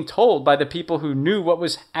was being told by the people who knew what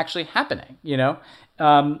was actually happening.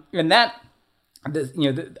 And that,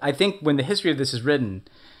 I think when the history of this is written,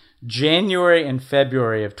 January and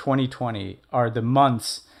February of 2020 are the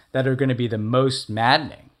months that are going to be the most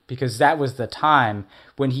maddening, because that was the time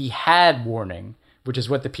when he had warning, which is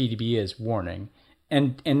what the PDB is, warning,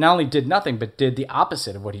 and not only did nothing, but did the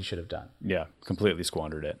opposite of what he should have done. Yeah, completely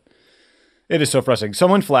squandered it. It is so frustrating.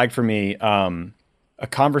 Someone flagged for me a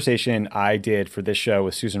conversation I did for this show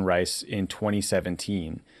with Susan Rice in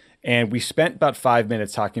 2017. And we spent about 5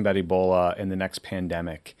 minutes talking about Ebola and the next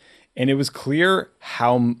pandemic. And it was clear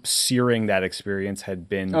how searing that experience had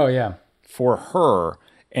been for her.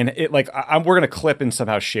 And it we're going to clip and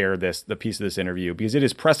somehow share the piece of this interview because it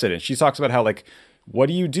is precedent. She talks about how what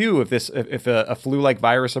do you do if a flu-like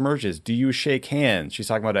virus emerges? Do you shake hands? She's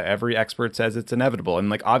talking about how every expert says it's inevitable.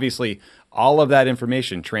 And obviously all of that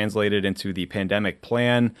information translated into the pandemic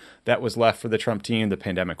plan that was left for the Trump team, the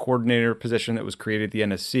pandemic coordinator position that was created at the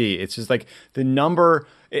NSC. It's just the number,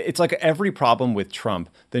 it's like every problem with Trump,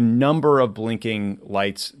 the number of blinking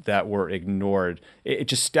lights that were ignored, it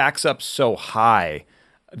just stacks up so high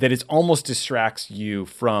that it almost distracts you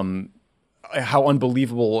from how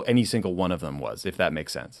unbelievable any single one of them was, if that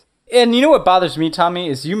makes sense. And you know what bothers me, Tommy,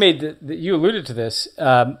 is you alluded to this.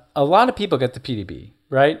 A lot of people get the PDB,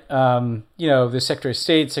 right? The Secretary of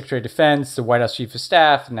State, Secretary of Defense, the White House Chief of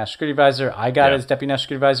Staff, the National Security Advisor. I got it as Deputy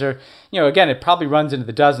National Security Advisor. Again, it probably runs into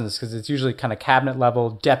the dozens because it's usually kind of cabinet level,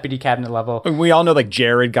 deputy cabinet level. And we all know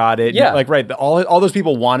Jared got it. Yeah. Right. All those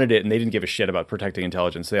people wanted it and they didn't give a shit about protecting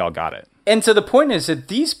intelligence. They all got it. And so the point is that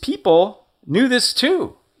these people knew this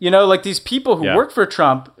too. These people who worked for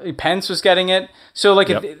Trump, Pence was getting it. So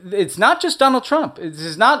it's not just Donald Trump. This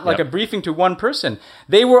is not a briefing to one person.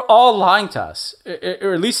 They were all lying to us,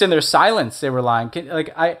 or at least in their silence, they were lying.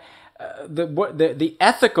 The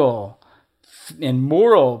ethical and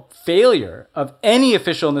moral failure of any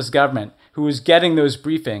official in this government who was getting those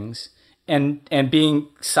briefings and being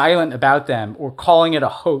silent about them or calling it a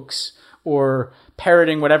hoax or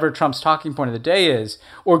parroting whatever Trump's talking point of the day is,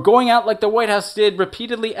 or going out like the White House did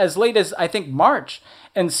repeatedly as late as, I think, March,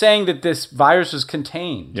 and saying that this virus was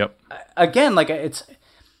contained. Yep. Again, it's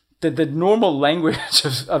the normal language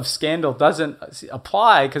of scandal doesn't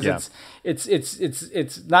apply because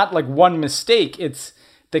it's not like one mistake. It's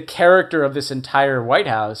the character of this entire White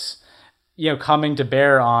House, coming to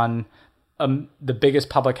bear on the biggest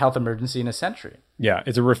public health emergency in a century. Yeah,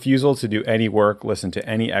 it's a refusal to do any work, listen to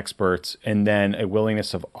any experts, and then a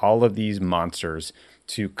willingness of all of these monsters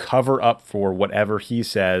to cover up for whatever he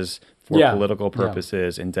says for political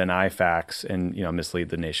purposes and deny facts and mislead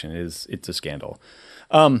the nation. It's a scandal.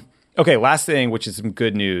 Okay, last thing, which is some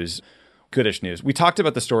goodish news. We talked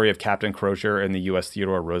about the story of Captain Crozier and the U.S.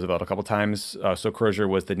 Theodore Roosevelt a couple times. So Crozier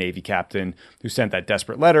was the Navy captain who sent that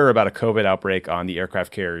desperate letter about a COVID outbreak on the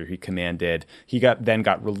aircraft carrier he commanded. He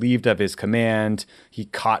got relieved of his command. He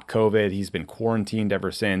caught COVID. He's been quarantined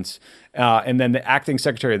ever since. And then the acting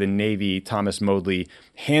secretary of the Navy, Thomas Modly,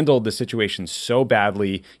 handled the situation so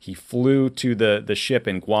badly. He flew to the ship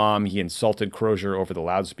in Guam. He insulted Crozier over the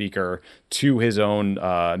loudspeaker to his own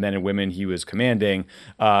men and women he was commanding.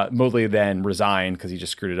 Modly then resigned because he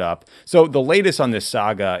just screwed it up. So the latest on this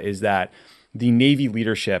saga is that the Navy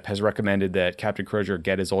leadership has recommended that Captain Crozier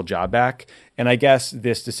get his old job back. And I guess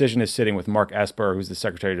this decision is sitting with Mark Esper, who's the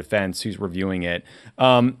Secretary of Defense, who's reviewing it.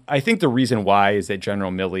 I think the reason why is that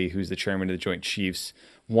General Milley, who's the chairman of the Joint Chiefs,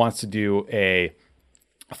 wants to do a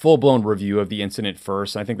full-blown review of the incident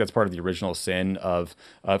first. And I think that's part of the original sin of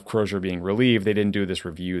Crozier being relieved. They didn't do this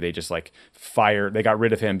review. They just they got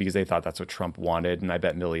rid of him because they thought that's what Trump wanted. And I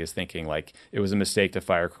bet Milley is thinking it was a mistake to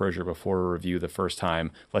fire Crozier before a review the first time.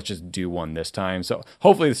 Let's just do one this time. So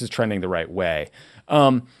hopefully this is trending the right way.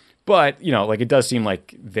 But, it does seem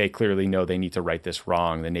like they clearly know they need to right this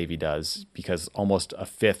wrong. The Navy does, because almost a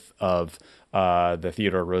fifth of the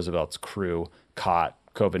Theodore Roosevelt's crew caught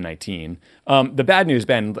COVID-19. The bad news,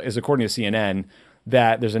 Ben, is according to CNN,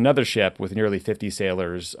 that there's another ship with nearly 50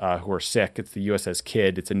 sailors who are sick. It's the USS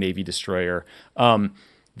Kidd. It's a Navy destroyer.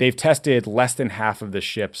 they've tested less than half of the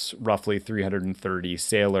ships, roughly 330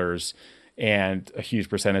 sailors, and a huge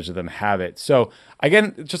percentage of them have it. So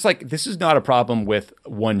again, just like this is not a problem with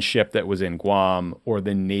one ship that was in Guam or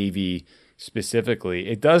the Navy specifically.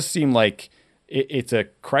 It does seem like it's a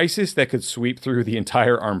crisis that could sweep through the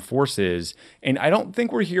entire armed forces. And I don't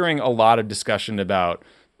think we're hearing a lot of discussion about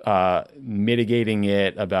mitigating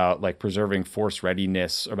it, about like preserving force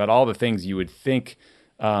readiness, or about all the things you would think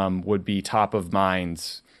would be top of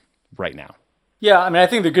minds right now. Yeah, I mean, I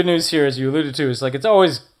think the good news here, as you alluded to, is like it's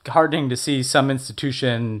always heartening to see some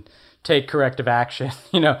institution take corrective action,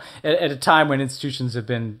 at a time when institutions have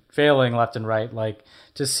been failing left and right, like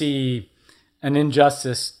to see an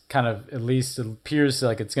injustice kind of at least appears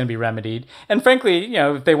like it's going to be remedied. And frankly,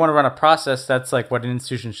 if they want to run a process, that's like what an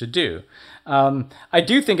institution should do. I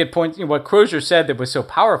do think it points, what Crozier said that was so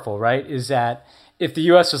powerful, right, is that if the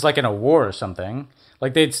U.S. was like in a war or something,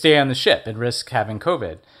 like they'd stay on the ship and risk having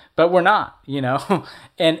COVID. But we're not,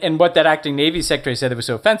 and what that acting Navy secretary said that was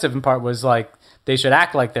so offensive in part was like they should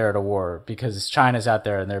act like they're at a war because China's out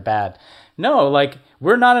there and they're bad. No, like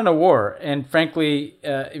we're not in a war, and frankly,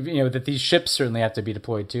 that these ships certainly have to be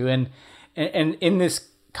deployed to, and in this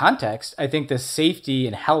context, I think the safety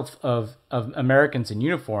and health of Americans in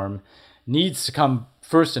uniform needs to come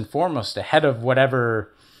first and foremost ahead of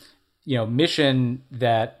whatever mission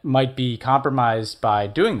that might be compromised by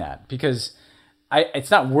doing that, because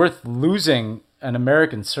it's not worth losing an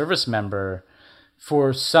American service member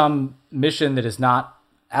for some mission that is not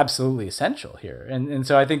absolutely essential here. And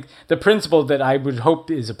so I think the principle that I would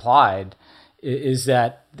hope is applied is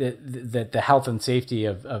that the health and safety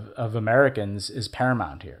of Americans is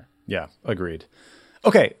paramount here. Yeah, agreed.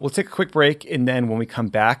 Okay, we'll take a quick break. And then when we come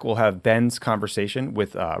back, we'll have Ben's conversation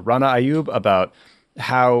with Rana Ayyub about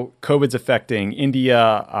how COVID's affecting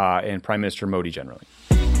India and Prime Minister Modi generally.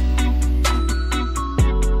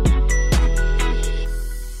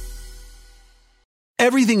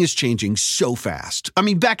 Everything is changing so fast. I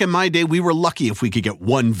mean, back in my day, we were lucky if we could get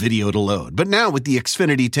one video to load. But now with the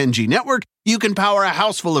Xfinity 10G network, you can power a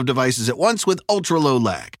house full of devices at once with ultra-low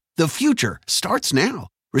lag. The future starts now.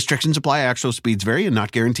 Restrictions apply. Actual speeds vary and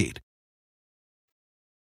not guaranteed.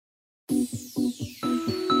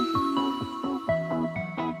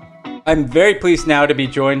 I'm very pleased now to be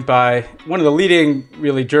joined by one of the leading,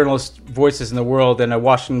 really, journalist voices in the world and a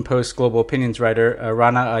Washington Post global opinions writer,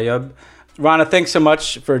 Rana Ayyub. Rana, thanks so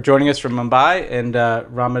much for joining us from Mumbai, and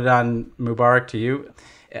Ramadan Mubarak to you.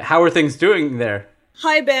 How are things doing there?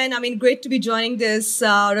 Hi, Ben. I mean, great to be joining this.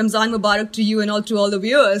 Ramzan Mubarak to you and to all the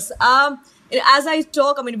viewers. As I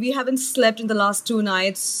talk, I mean, we haven't slept in the last 2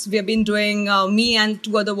 nights. We have been doing, me and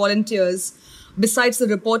 2 other volunteers. Besides the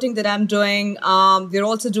reporting that I'm doing, we're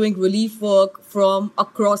also doing relief work from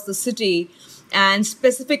across the city. And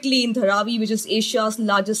specifically in Dharavi, which is Asia's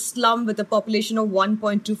largest slum with a population of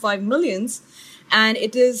 1.25 millions. And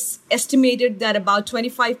it is estimated that about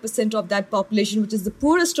 25% of that population, which is the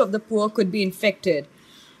poorest of the poor, could be infected.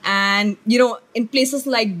 And, in places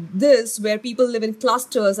like this, where people live in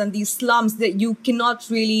clusters and these slums, that you cannot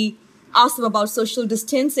really ask them about social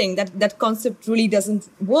distancing. That concept really doesn't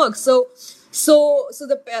work. So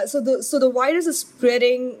the virus is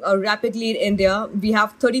spreading rapidly in India. We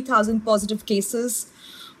have 30,000 positive cases,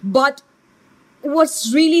 but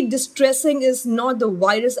what's really distressing is not the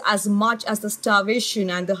virus as much as the starvation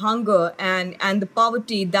and the hunger and the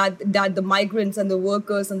poverty that the migrants and the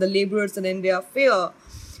workers and the laborers in India fear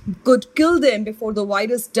could kill them before the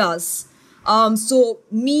virus does. So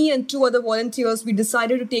me and 2 other volunteers, we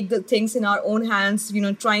decided to take the things in our own hands,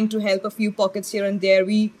 trying to help a few pockets here and there.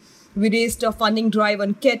 We raised a funding drive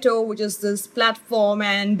on Keto, which is this platform,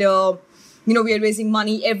 and we are raising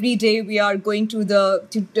money every day. We are going to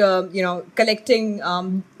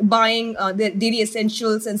collecting, buying the daily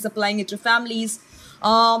essentials and supplying it to families.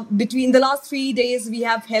 Between the last 3 days, we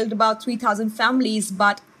have helped about 3,000 families,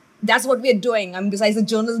 but that's what we are doing. I mean, besides the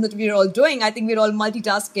journalism that we are all doing, I think we're all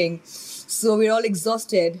multitasking, so we're all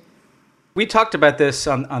exhausted. We talked about this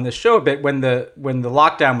on the show a bit when the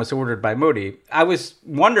lockdown was ordered by Modi. I was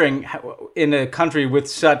wondering, how, in a country with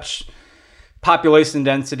such population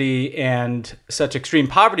density and such extreme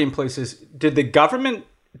poverty in places, did the government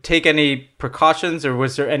take any precautions, or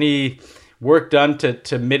was there any work done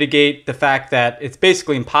to mitigate the fact that it's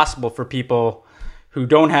basically impossible for people who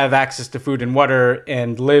don't have access to food and water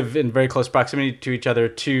and live in very close proximity to each other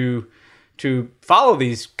to follow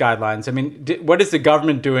these guidelines? I mean, what is the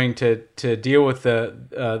government doing to deal with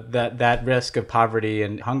that risk of poverty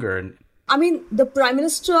and hunger? I mean, the Prime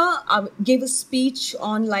Minister gave a speech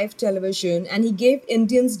on live television, and he gave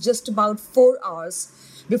Indians just about 4 hours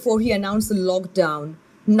before he announced the lockdown.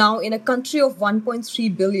 Now, in a country of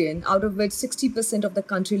 1.3 billion, out of which 60% of the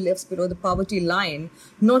country lives below the poverty line,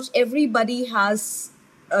 not everybody has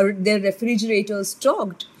their refrigerators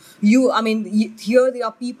stocked. Here there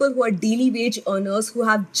are people who are daily wage earners who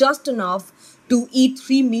have just enough to eat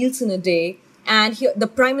 3 meals in a day. And here, the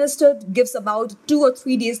Prime Minister gives about 2 or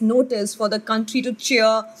 3 days notice for the country to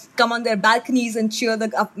cheer, come on their balconies and cheer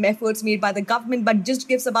the efforts made by the government, but just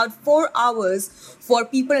gives about 4 hours for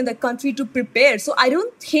people in the country to prepare. So I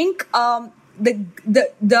don't think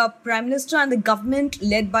the Prime Minister and the government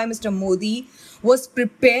led by Mr. Modi was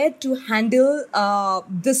prepared to handle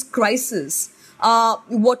this crisis.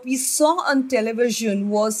 What we saw on television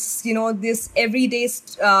was, this everyday,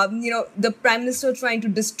 the Prime Minister trying to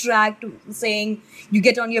distract, saying you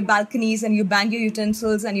get on your balconies and you bang your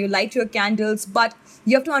utensils and you light your candles. But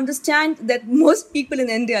you have to understand that most people in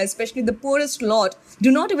India, especially the poorest lot, do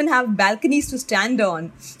not even have balconies to stand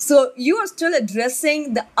on. So you are still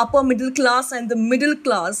addressing the upper middle class and the middle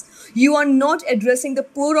class. You are not addressing the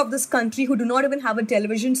poor of this country who do not even have a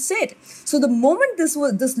television set. So the moment this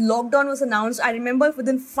lockdown was announced, I remember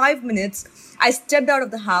within 5 minutes, I stepped out of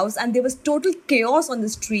the house and there was total chaos on the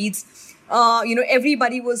streets.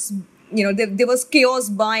 Everybody was, there was chaos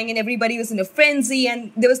buying and everybody was in a frenzy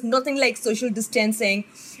and there was nothing like social distancing.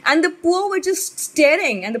 And the poor were just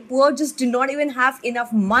staring and the poor just did not even have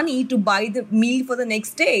enough money to buy the meal for the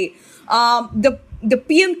next day. The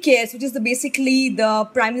PM Cares, which is basically the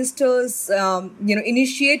Prime Minister's,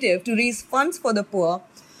 initiative to raise funds for the poor.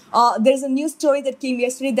 There's a news story that came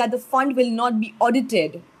yesterday that the fund will not be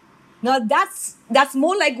audited. Now that's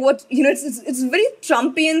more like what, it's a very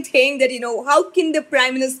Trumpian thing that, how can the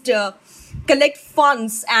Prime Minister collect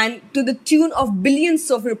funds and to the tune of billions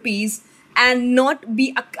of rupees and not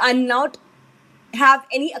have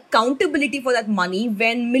any accountability for that money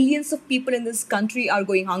when millions of people in this country are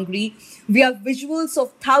going hungry. We have visuals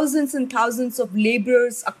of thousands and thousands of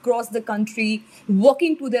laborers across the country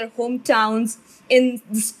walking to their hometowns in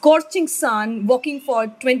the scorching sun, walking for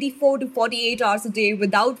 24 to 48 hours a day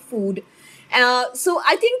without food. So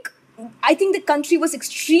I think the country was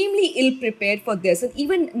extremely ill prepared for this. And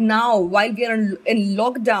even now, while we are in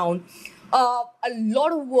lockdown, a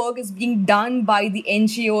lot of work is being done by the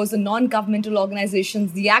NGOs, the non-governmental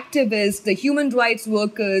organizations, the activists, the human rights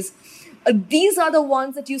workers. These are the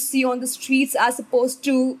ones that you see on the streets as opposed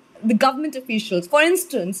to the government officials. For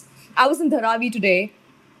instance, I was in Dharavi today,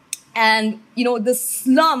 and, the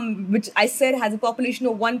slum, which I said has a population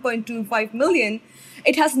of 1.25 million,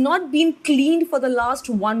 it has not been cleaned for the last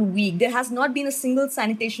 1 week. There has not been a single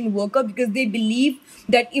sanitation worker because they believe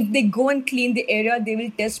that if they go and clean the area, they will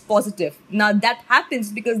test positive. Now, that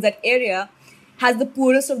happens because that area has the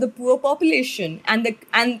poorest of the poor population and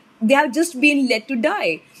they have just been let to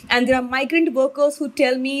die. And there are migrant workers who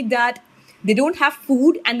tell me that they don't have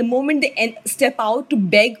food, and the moment they step out to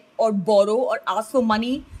beg or borrow or ask for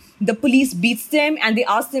money, the police beats them and they're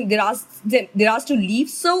asked to leave.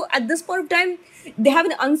 So at this point of time, they have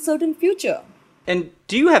an uncertain future. And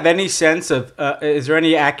do you have any sense of, is there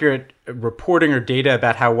any accurate reporting or data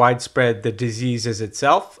about how widespread the disease is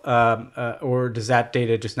itself? Or does that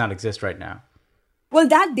data just not exist right now? Well,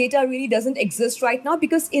 that data really doesn't exist right now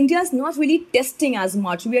because India is not really testing as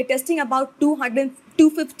much. We are testing about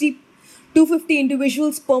 250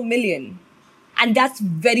 individuals per million. And that's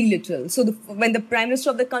very little. So when the Prime Minister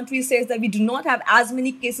of the country says that we do not have as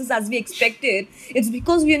many cases as we expected, it's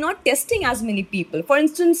because we are not testing as many people. For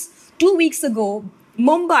instance, 2 weeks ago,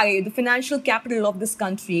 Mumbai, the financial capital of this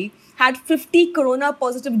country, had 50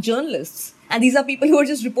 corona-positive journalists. And these are people who are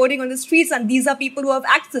just reporting on the streets, and these are people who have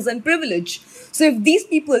access and privilege. So if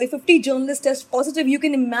 50 journalists test positive, you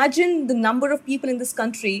can imagine the number of people in this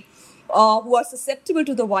country who are susceptible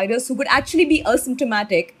to the virus, who could actually be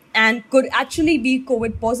asymptomatic and could actually be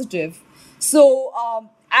COVID positive. So,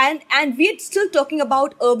 and we're still talking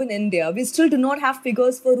about urban India. We still do not have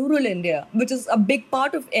figures for rural India, which is a big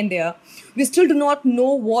part of India. We still do not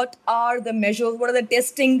know what are the measures, what are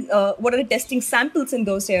the testing samples in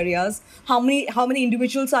those areas, how many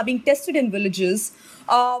individuals are being tested in villages.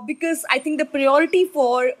 Because I think the priority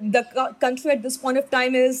for the country at this point of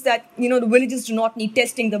time is that, the villages do not need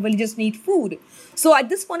testing, the villages need food. So at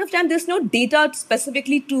this point of time, there's no data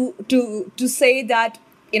specifically to say that,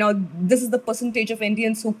 this is the percentage of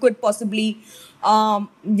Indians who could possibly,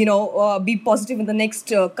 be positive in the next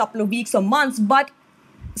couple of weeks or months. But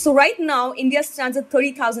so right now, India stands at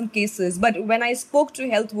 30,000 cases. But when I spoke to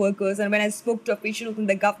health workers and when I spoke to officials in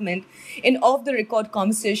the government in off-the-record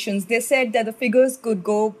conversations, they said that the figures could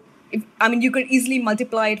go, you could easily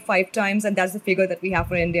multiply it 5 times, and that's the figure that we have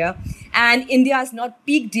for India. And India has not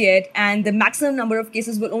peaked yet, and the maximum number of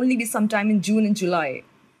cases will only be sometime in June and July.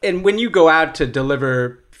 And when you go out to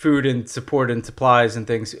deliver food and support and supplies and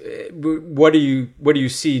things, what do you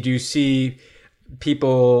see? Do you see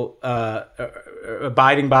people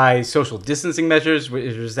abiding by social distancing measures?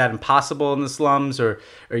 Is that impossible in the slums, or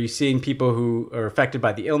are you seeing people who are affected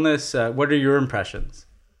by the illness? What are your impressions?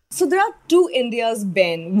 So there are two Indias,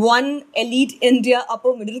 Ben. One, elite India,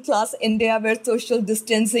 upper middle class India, where social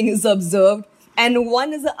distancing is observed. And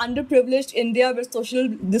one is the underprivileged India, where social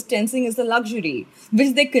distancing is a luxury,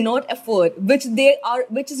 which they cannot afford, which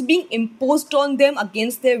is being imposed on them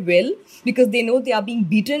against their will, because they know they are being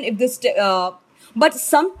beaten if this. But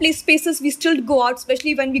some spaces we still go out,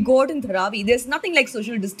 especially when we go out in Dharavi. There's nothing like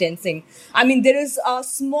social distancing. I mean, there is a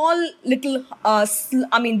small little,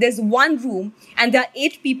 there's one room and there are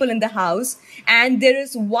 8 people in the house, and there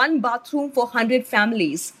is one bathroom for 100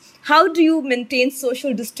 families. How do you maintain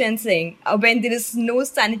social distancing when there is no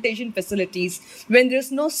sanitation facilities, when there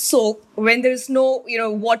is no soap, when there is no,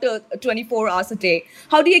 water 24 hours a day?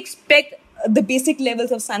 How do you expect the basic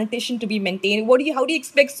levels of sanitation to be maintained? How do you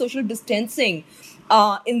expect social distancing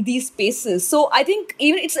in these spaces? So I think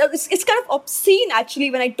even it's kind of obscene actually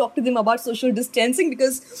when I talk to them about social distancing,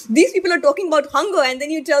 because these people are talking about hunger, and then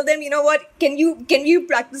you tell them, can you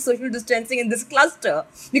practice social distancing in this cluster?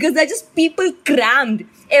 Because they're just people crammed.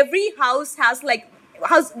 Every house has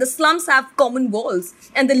the slums have common walls,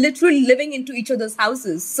 and they're literally living into each other's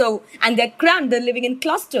houses. So, and they're crammed, they're living in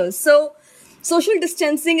clusters. So social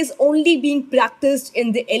distancing is only being practiced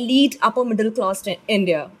in the elite upper middle class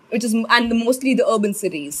India, and mostly the urban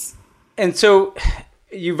cities. And so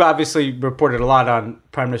you've obviously reported a lot on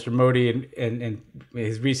Prime Minister Modi and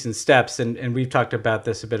his recent steps, and we've talked about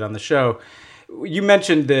this a bit on the show. You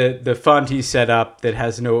mentioned the fund he set up that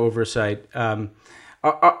has no oversight.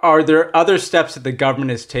 Are there other steps that the government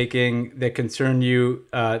is taking that concern you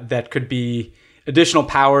that could be additional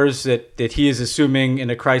powers that he is assuming in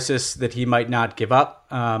a crisis that he might not give up?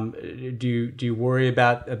 Do you worry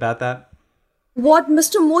about that? What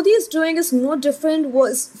Mr. Modi is doing is no different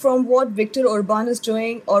from what Viktor Orban is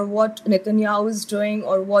doing, or what Netanyahu is doing,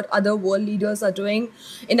 or what other world leaders are doing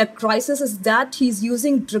in a crisis, is that he's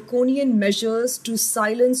using draconian measures to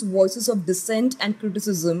silence voices of dissent and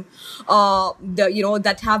criticism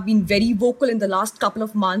that have been very vocal in the last couple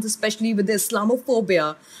of months, especially with the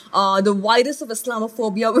Islamophobia, the virus of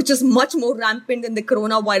Islamophobia, which is much more rampant than the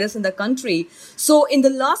coronavirus in the country. So in the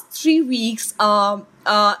last 3 weeks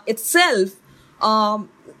itself,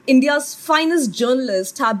 India's finest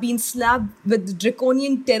journalists have been slapped with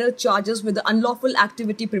draconian terror charges with the Unlawful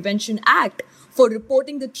Activity Prevention Act for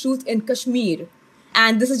reporting the truth in Kashmir.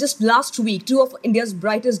 And this is just last week, 2 of India's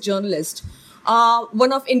brightest journalists.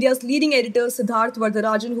 One of India's leading editors, Siddharth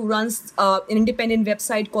Vardarajan, who runs an independent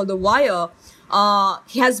website called The Wire,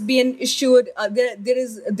 he has been issued, there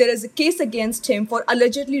is a case against him for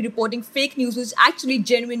allegedly reporting fake news, which is actually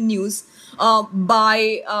genuine news,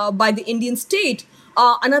 by the Indian state.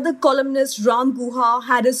 Another columnist, Ram Guha,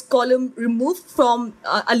 had his column removed from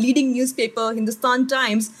a leading newspaper, Hindustan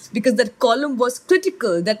Times, because that column was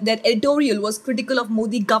critical, that editorial was critical of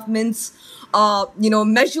Modi government's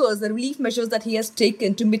measures, the relief measures that he has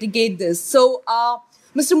taken to mitigate this. So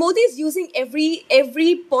Mr. Modi is using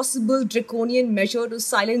every possible draconian measure to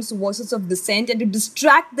silence voices of dissent and to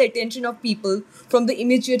distract the attention of people from the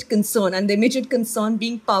immediate concern, and the immediate concern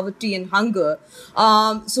being poverty and hunger.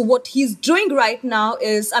 So what he's doing right now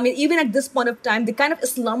is, even at this point of time, the kind of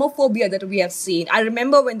Islamophobia that we have seen. I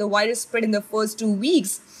remember when the virus spread in the first 2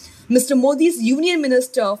 weeks, Mr. Modi's Union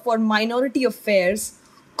Minister for Minority Affairs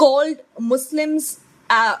called Muslims,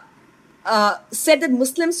 said that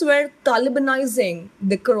Muslims were Talibanizing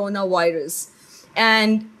the coronavirus.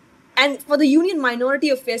 And for the Union Minority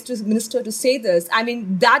Affairs Minister to say this,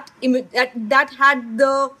 that had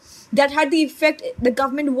the effect the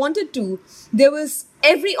government wanted to. There was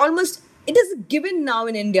it is given now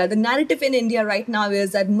in India. The narrative in India right now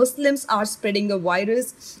is that Muslims are spreading the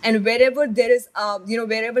virus, and wherever there is,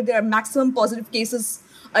 wherever there are maximum positive cases,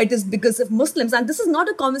 it is because of Muslims. And this is not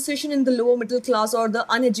a conversation in the lower middle class or the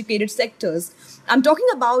uneducated sectors. I'm talking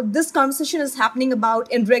about, this conversation is happening about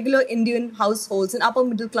in regular Indian households, in upper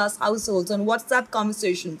middle class households, on WhatsApp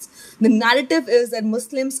conversations. The narrative is that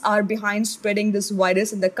Muslims are behind spreading this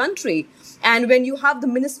virus in the country. And when you have the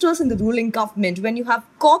ministers in the ruling government, when you have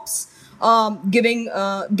cops giving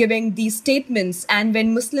these statements, and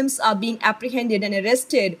when Muslims are being apprehended and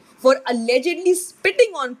arrested for allegedly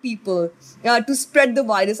spitting on people to spread the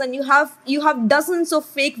virus, and you have dozens of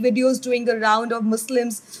fake videos doing the round of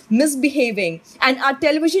Muslims misbehaving, and our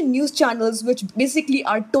television news channels, which basically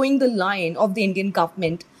are towing the line of the Indian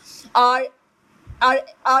government, are are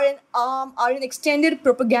an extended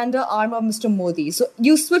propaganda arm of Mr. Modi. So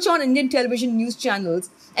you switch on Indian television news channels,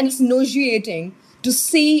 and it's nauseating to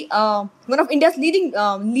see one of India's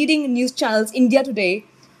leading news channels, India Today,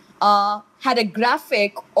 had a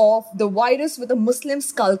graphic of the virus with a Muslim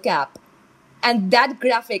skull cap, and that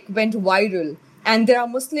graphic went viral. And there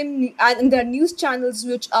are news channels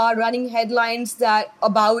which are running headlines that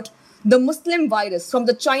about the Muslim virus, from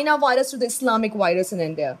the China virus to the Islamic virus in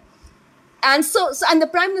India. And and the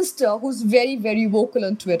Prime Minister, who's very, very vocal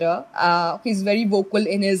on Twitter, he's very vocal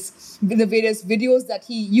in the various videos that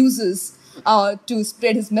he uses to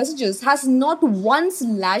spread his messages, has not once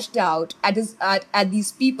lashed out at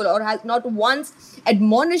these people, or has not once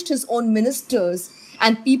admonished his own ministers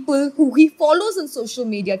and people who he follows on social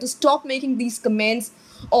media to stop making these comments,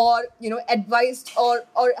 or advised or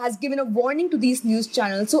has given a warning to these news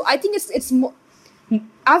channels. So I think it's more,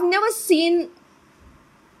 I've never seen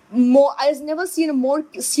a more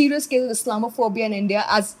serious case of Islamophobia in India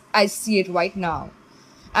as I see it right now.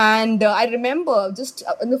 And I remember just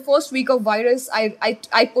in the first week of virus,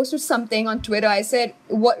 I posted something on Twitter. I said,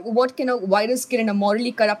 what can a virus kill in a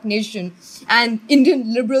morally corrupt nation? And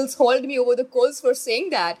Indian liberals hauled me over the coals for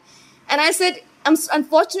saying that. And I said,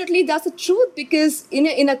 unfortunately, that's the truth, because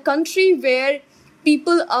in a country where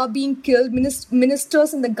people are being killed,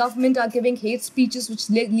 ministers in the government are giving hate speeches, which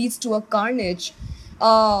leads to a carnage,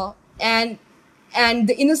 and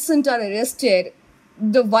the innocent are arrested.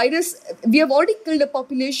 The virus, we have already killed a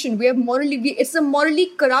population. It's a morally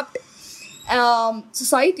corrupt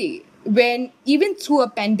society. When even through a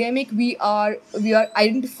pandemic, we are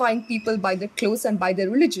identifying people by their clothes and by their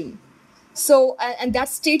religion. So, and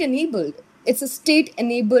that's state enabled. It's a state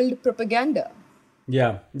enabled propaganda.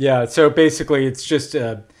 Yeah. So basically, it's just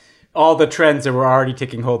all the trends that were already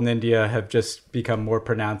taking hold in India have just become more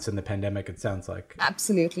pronounced in the pandemic, it sounds like.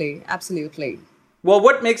 Absolutely. Well,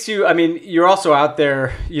 what makes you, you're also out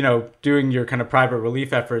there, doing your kind of private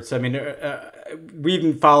relief efforts. We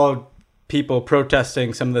even followed people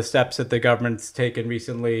protesting some of the steps that the government's taken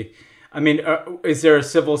recently. Is there a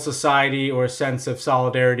civil society or a sense of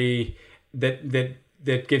solidarity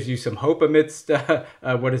that gives you some hope amidst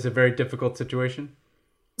what is a very difficult situation?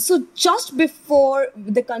 So just before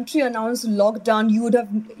the country announced lockdown,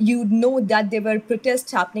 you'd know that there were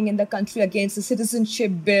protests happening in the country against the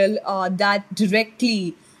citizenship bill that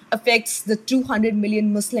directly affects the 200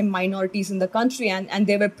 million Muslim minorities in the country, and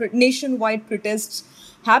there were nationwide protests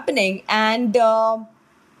happening, and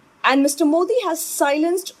Mr. Modi has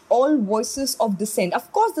silenced all voices of dissent.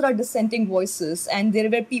 Of course, there are dissenting voices, and there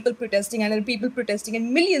were people protesting, and there were people protesting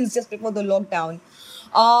in millions just before the lockdown.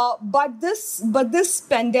 But this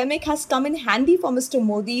pandemic has come in handy for Mr.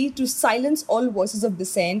 Modi to silence all voices of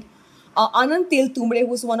dissent. Anand Teltumbde,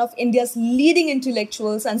 who's one of India's leading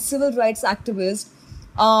intellectuals and civil rights activists,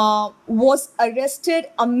 was arrested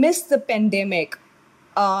amidst the pandemic.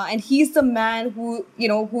 And he's the man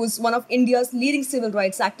who's one of India's leading civil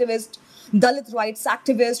rights activists, Dalit rights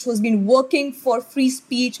activist, who's been working for free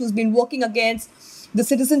speech, who's been working against the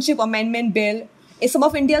Citizenship Amendment Bill. Some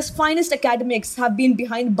of India's finest academics have been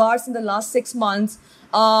behind bars in the last 6 months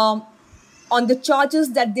on the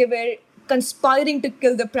charges that they were conspiring to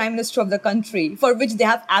kill the Prime Minister of the country, for which they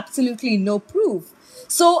have absolutely no proof.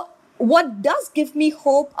 So what does give me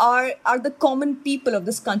hope are the common people of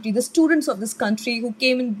this country, the students of this country who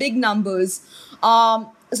came in big numbers. A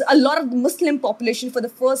lot of the Muslim population for the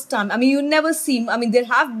first time. You never see, there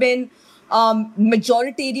have been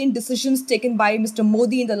majoritarian decisions taken by Mr.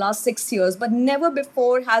 Modi in the last 6 years, but never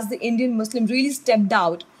before has the Indian Muslim really stepped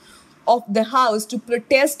out of the house to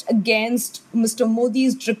protest against Mr.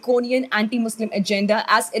 Modi's draconian anti-Muslim agenda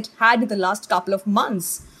as it had in the last couple of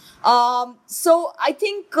months. So I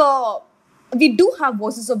think we do have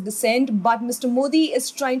voices of dissent, but Mr. Modi is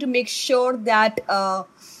trying to make sure that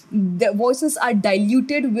the voices are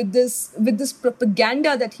diluted with this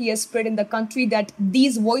propaganda that he has spread in the country, that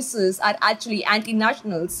these voices are actually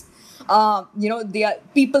anti-nationals. They are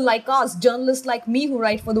people like us, journalists like me who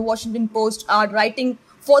write for the Washington Post, are writing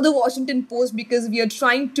for the Washington Post because we are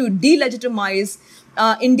trying to delegitimize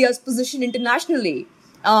India's position internationally.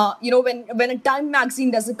 When a Time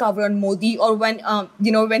magazine does a cover on Modi, or when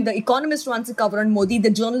The Economist runs a cover on Modi,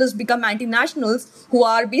 the journalists become anti-nationals who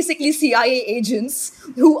are basically CIA agents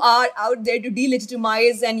who are out there to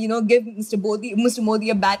delegitimize and, give Mr.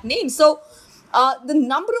 Modi a bad name. So the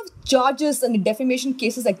number of charges and the defamation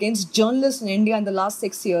cases against journalists in India in the last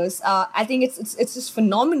 6 years, I think it's just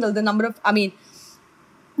phenomenal. The number of,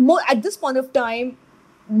 at this point of time,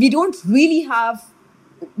 we don't really have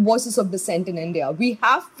voices of dissent in India. We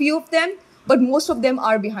have few of them, but most of them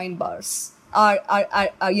are behind bars.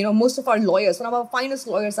 most of our lawyers, one of our finest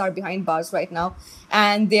lawyers are behind bars right now,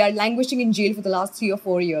 and they are languishing in jail for the last 3 or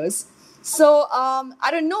 4 years. So I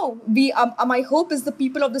don't know. My hope is the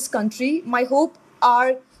people of this country. My hope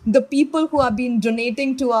are the people who have been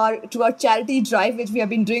donating to our charity drive, which we have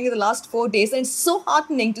been doing in the last 4 days. And it's so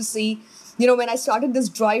heartening to see, when I started this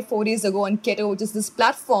drive 4 days ago on Keto, which is this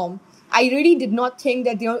platform, I really did not think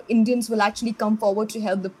that Indians will actually come forward to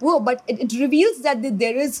help the poor. But it reveals that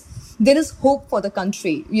there is hope for the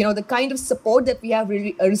country. The kind of support that we have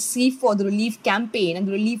received for the relief campaign and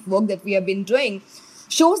the relief work that we have been doing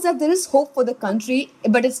shows that there is hope for the country,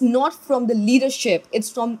 but it's not from the leadership. It's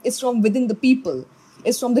from within the people.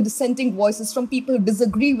 It's from the dissenting voices, from people who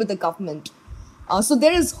disagree with the government. So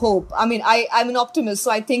there is hope. I mean, I'm an optimist,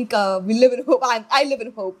 so I think we live in hope. I live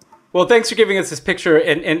in hope. Well, thanks for giving us this picture.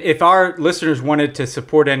 And if our listeners wanted to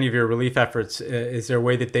support any of your relief efforts, is there a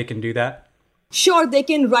way that they can do that? Sure, they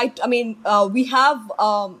can write. I mean, we have,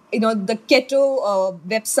 the Keto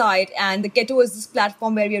website, and the Keto is this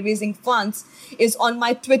platform where we are raising funds. Is on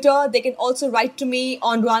my Twitter. They can also write to me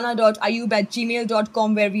on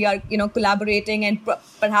rana.ayyub@gmail.com, where we are, collaborating and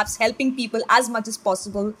perhaps helping people as much as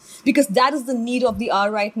possible, because that is the need of the hour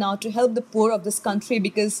right now, to help the poor of this country,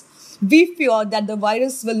 because we fear that the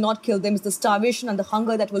virus will not kill them. It's the starvation and the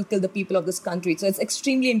hunger that will kill the people of this country. So it's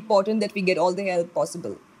extremely important that we get all the help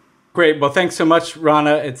possible. Great. Well, thanks so much,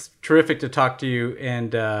 Rana. It's terrific to talk to you,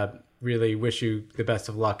 and really wish you the best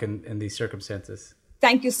of luck in these circumstances.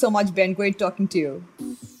 Thank you so much, Ben. Great talking to you.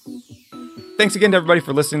 Thanks again to everybody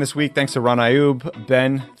for listening this week. Thanks to Rana Ayyub.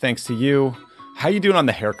 Ben, thanks to you. How you doing on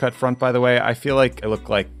the haircut front, by the way? I feel like I look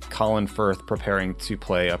like Colin Firth preparing to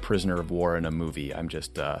play a prisoner of war in a movie. I'm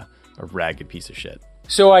just a ragged piece of shit.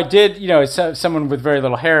 So I did, as someone with very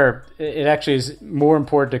little hair, it actually is more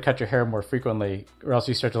important to cut your hair more frequently, or else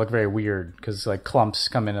you start to look very weird because clumps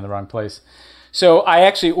come in the wrong place. So I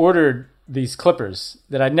actually ordered these clippers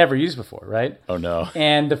that I'd never used before, right? Oh, no.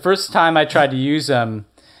 And the first time I tried to use them,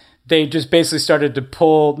 they just basically started to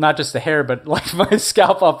pull not just the hair, but my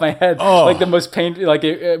scalp off my head. Oh. The most painful,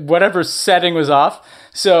 whatever setting was off.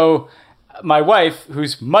 So my wife,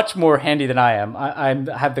 who's much more handy than I am, I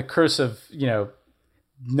have the curse of,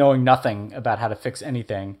 knowing nothing about how to fix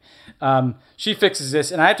anything. She fixes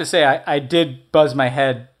this. And I have to say, I did buzz my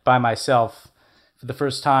head by myself for the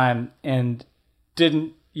first time and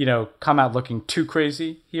didn't, come out looking too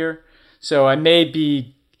crazy here. So I may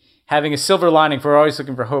be having a silver lining. If we're always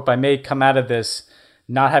looking for hope, I may come out of this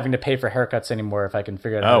not having to pay for haircuts anymore if I can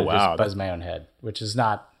figure out how to just buzz my own head, which is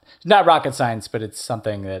not rocket science, but it's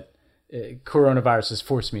something that coronavirus has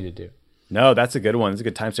forced me to do. No, that's a good one. It's a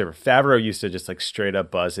good time saver. Favreau used to just straight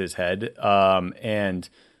up buzz his head. And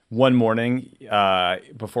one morning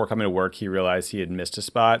before coming to work, he realized he had missed a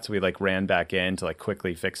spot. So he ran back in to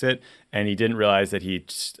quickly fix it. And he didn't realize that he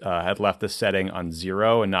had left the setting on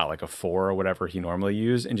 0 and not a 4 or whatever he normally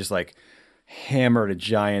used, and just hammered a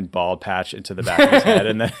giant bald patch into the back of his head.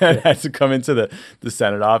 And then had to come into the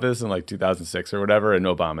Senate office in 2006 or whatever. And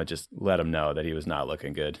Obama just let him know that he was not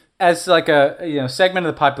looking good. As a segment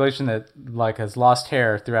of the population that has lost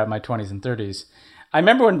hair throughout my 20s and 30s, I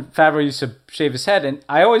remember when Favreau used to shave his head, and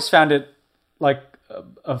I always found it an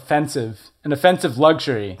offensive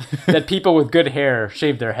luxury that people with good hair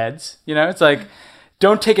shave their heads. It's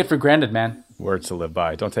don't take it for granted, man. Words to live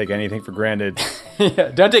by. Don't take anything for granted. Yeah,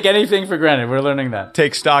 don't take anything for granted. We're learning that.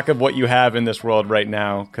 Take stock of what you have in this world right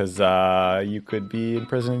now, because you could be in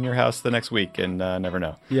prison in your house the next week and never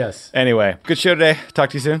know. Yes. Anyway, good show today.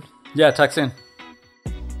 Talk to you soon. Yeah, talk soon.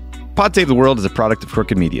 Pod Save the World is a product of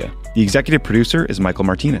Crooked Media. The executive producer is Michael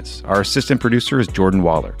Martinez. Our assistant producer is Jordan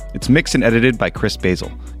Waller. It's mixed and edited by Chris Basil.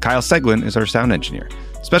 Kyle Seglin is our sound engineer.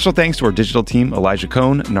 Special thanks to our digital team, Elijah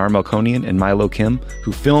Cohn, Nar Melkonian, and Milo Kim,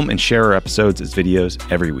 who film and share our episodes as videos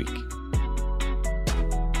every week.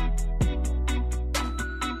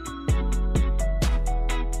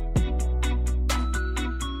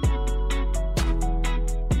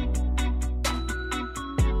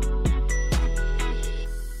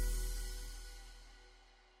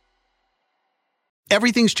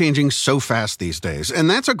 Everything's changing so fast these days, and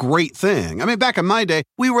that's a great thing. I mean, back in my day,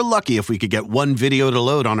 we were lucky if we could get one video to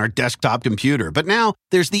load on our desktop computer. But now,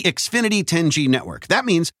 there's the Xfinity 10G network. That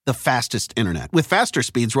means the fastest internet, with faster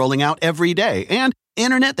speeds rolling out every day, and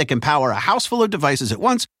internet that can power a house full of devices at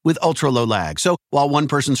once with ultra-low lag. So while one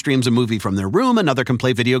person streams a movie from their room, another can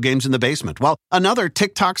play video games in the basement, while another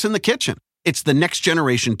TikToks in the kitchen. It's the next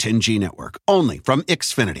generation 10G network, only from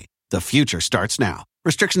Xfinity. The future starts now.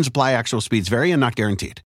 Restrictions apply. Actual speeds vary and not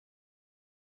guaranteed.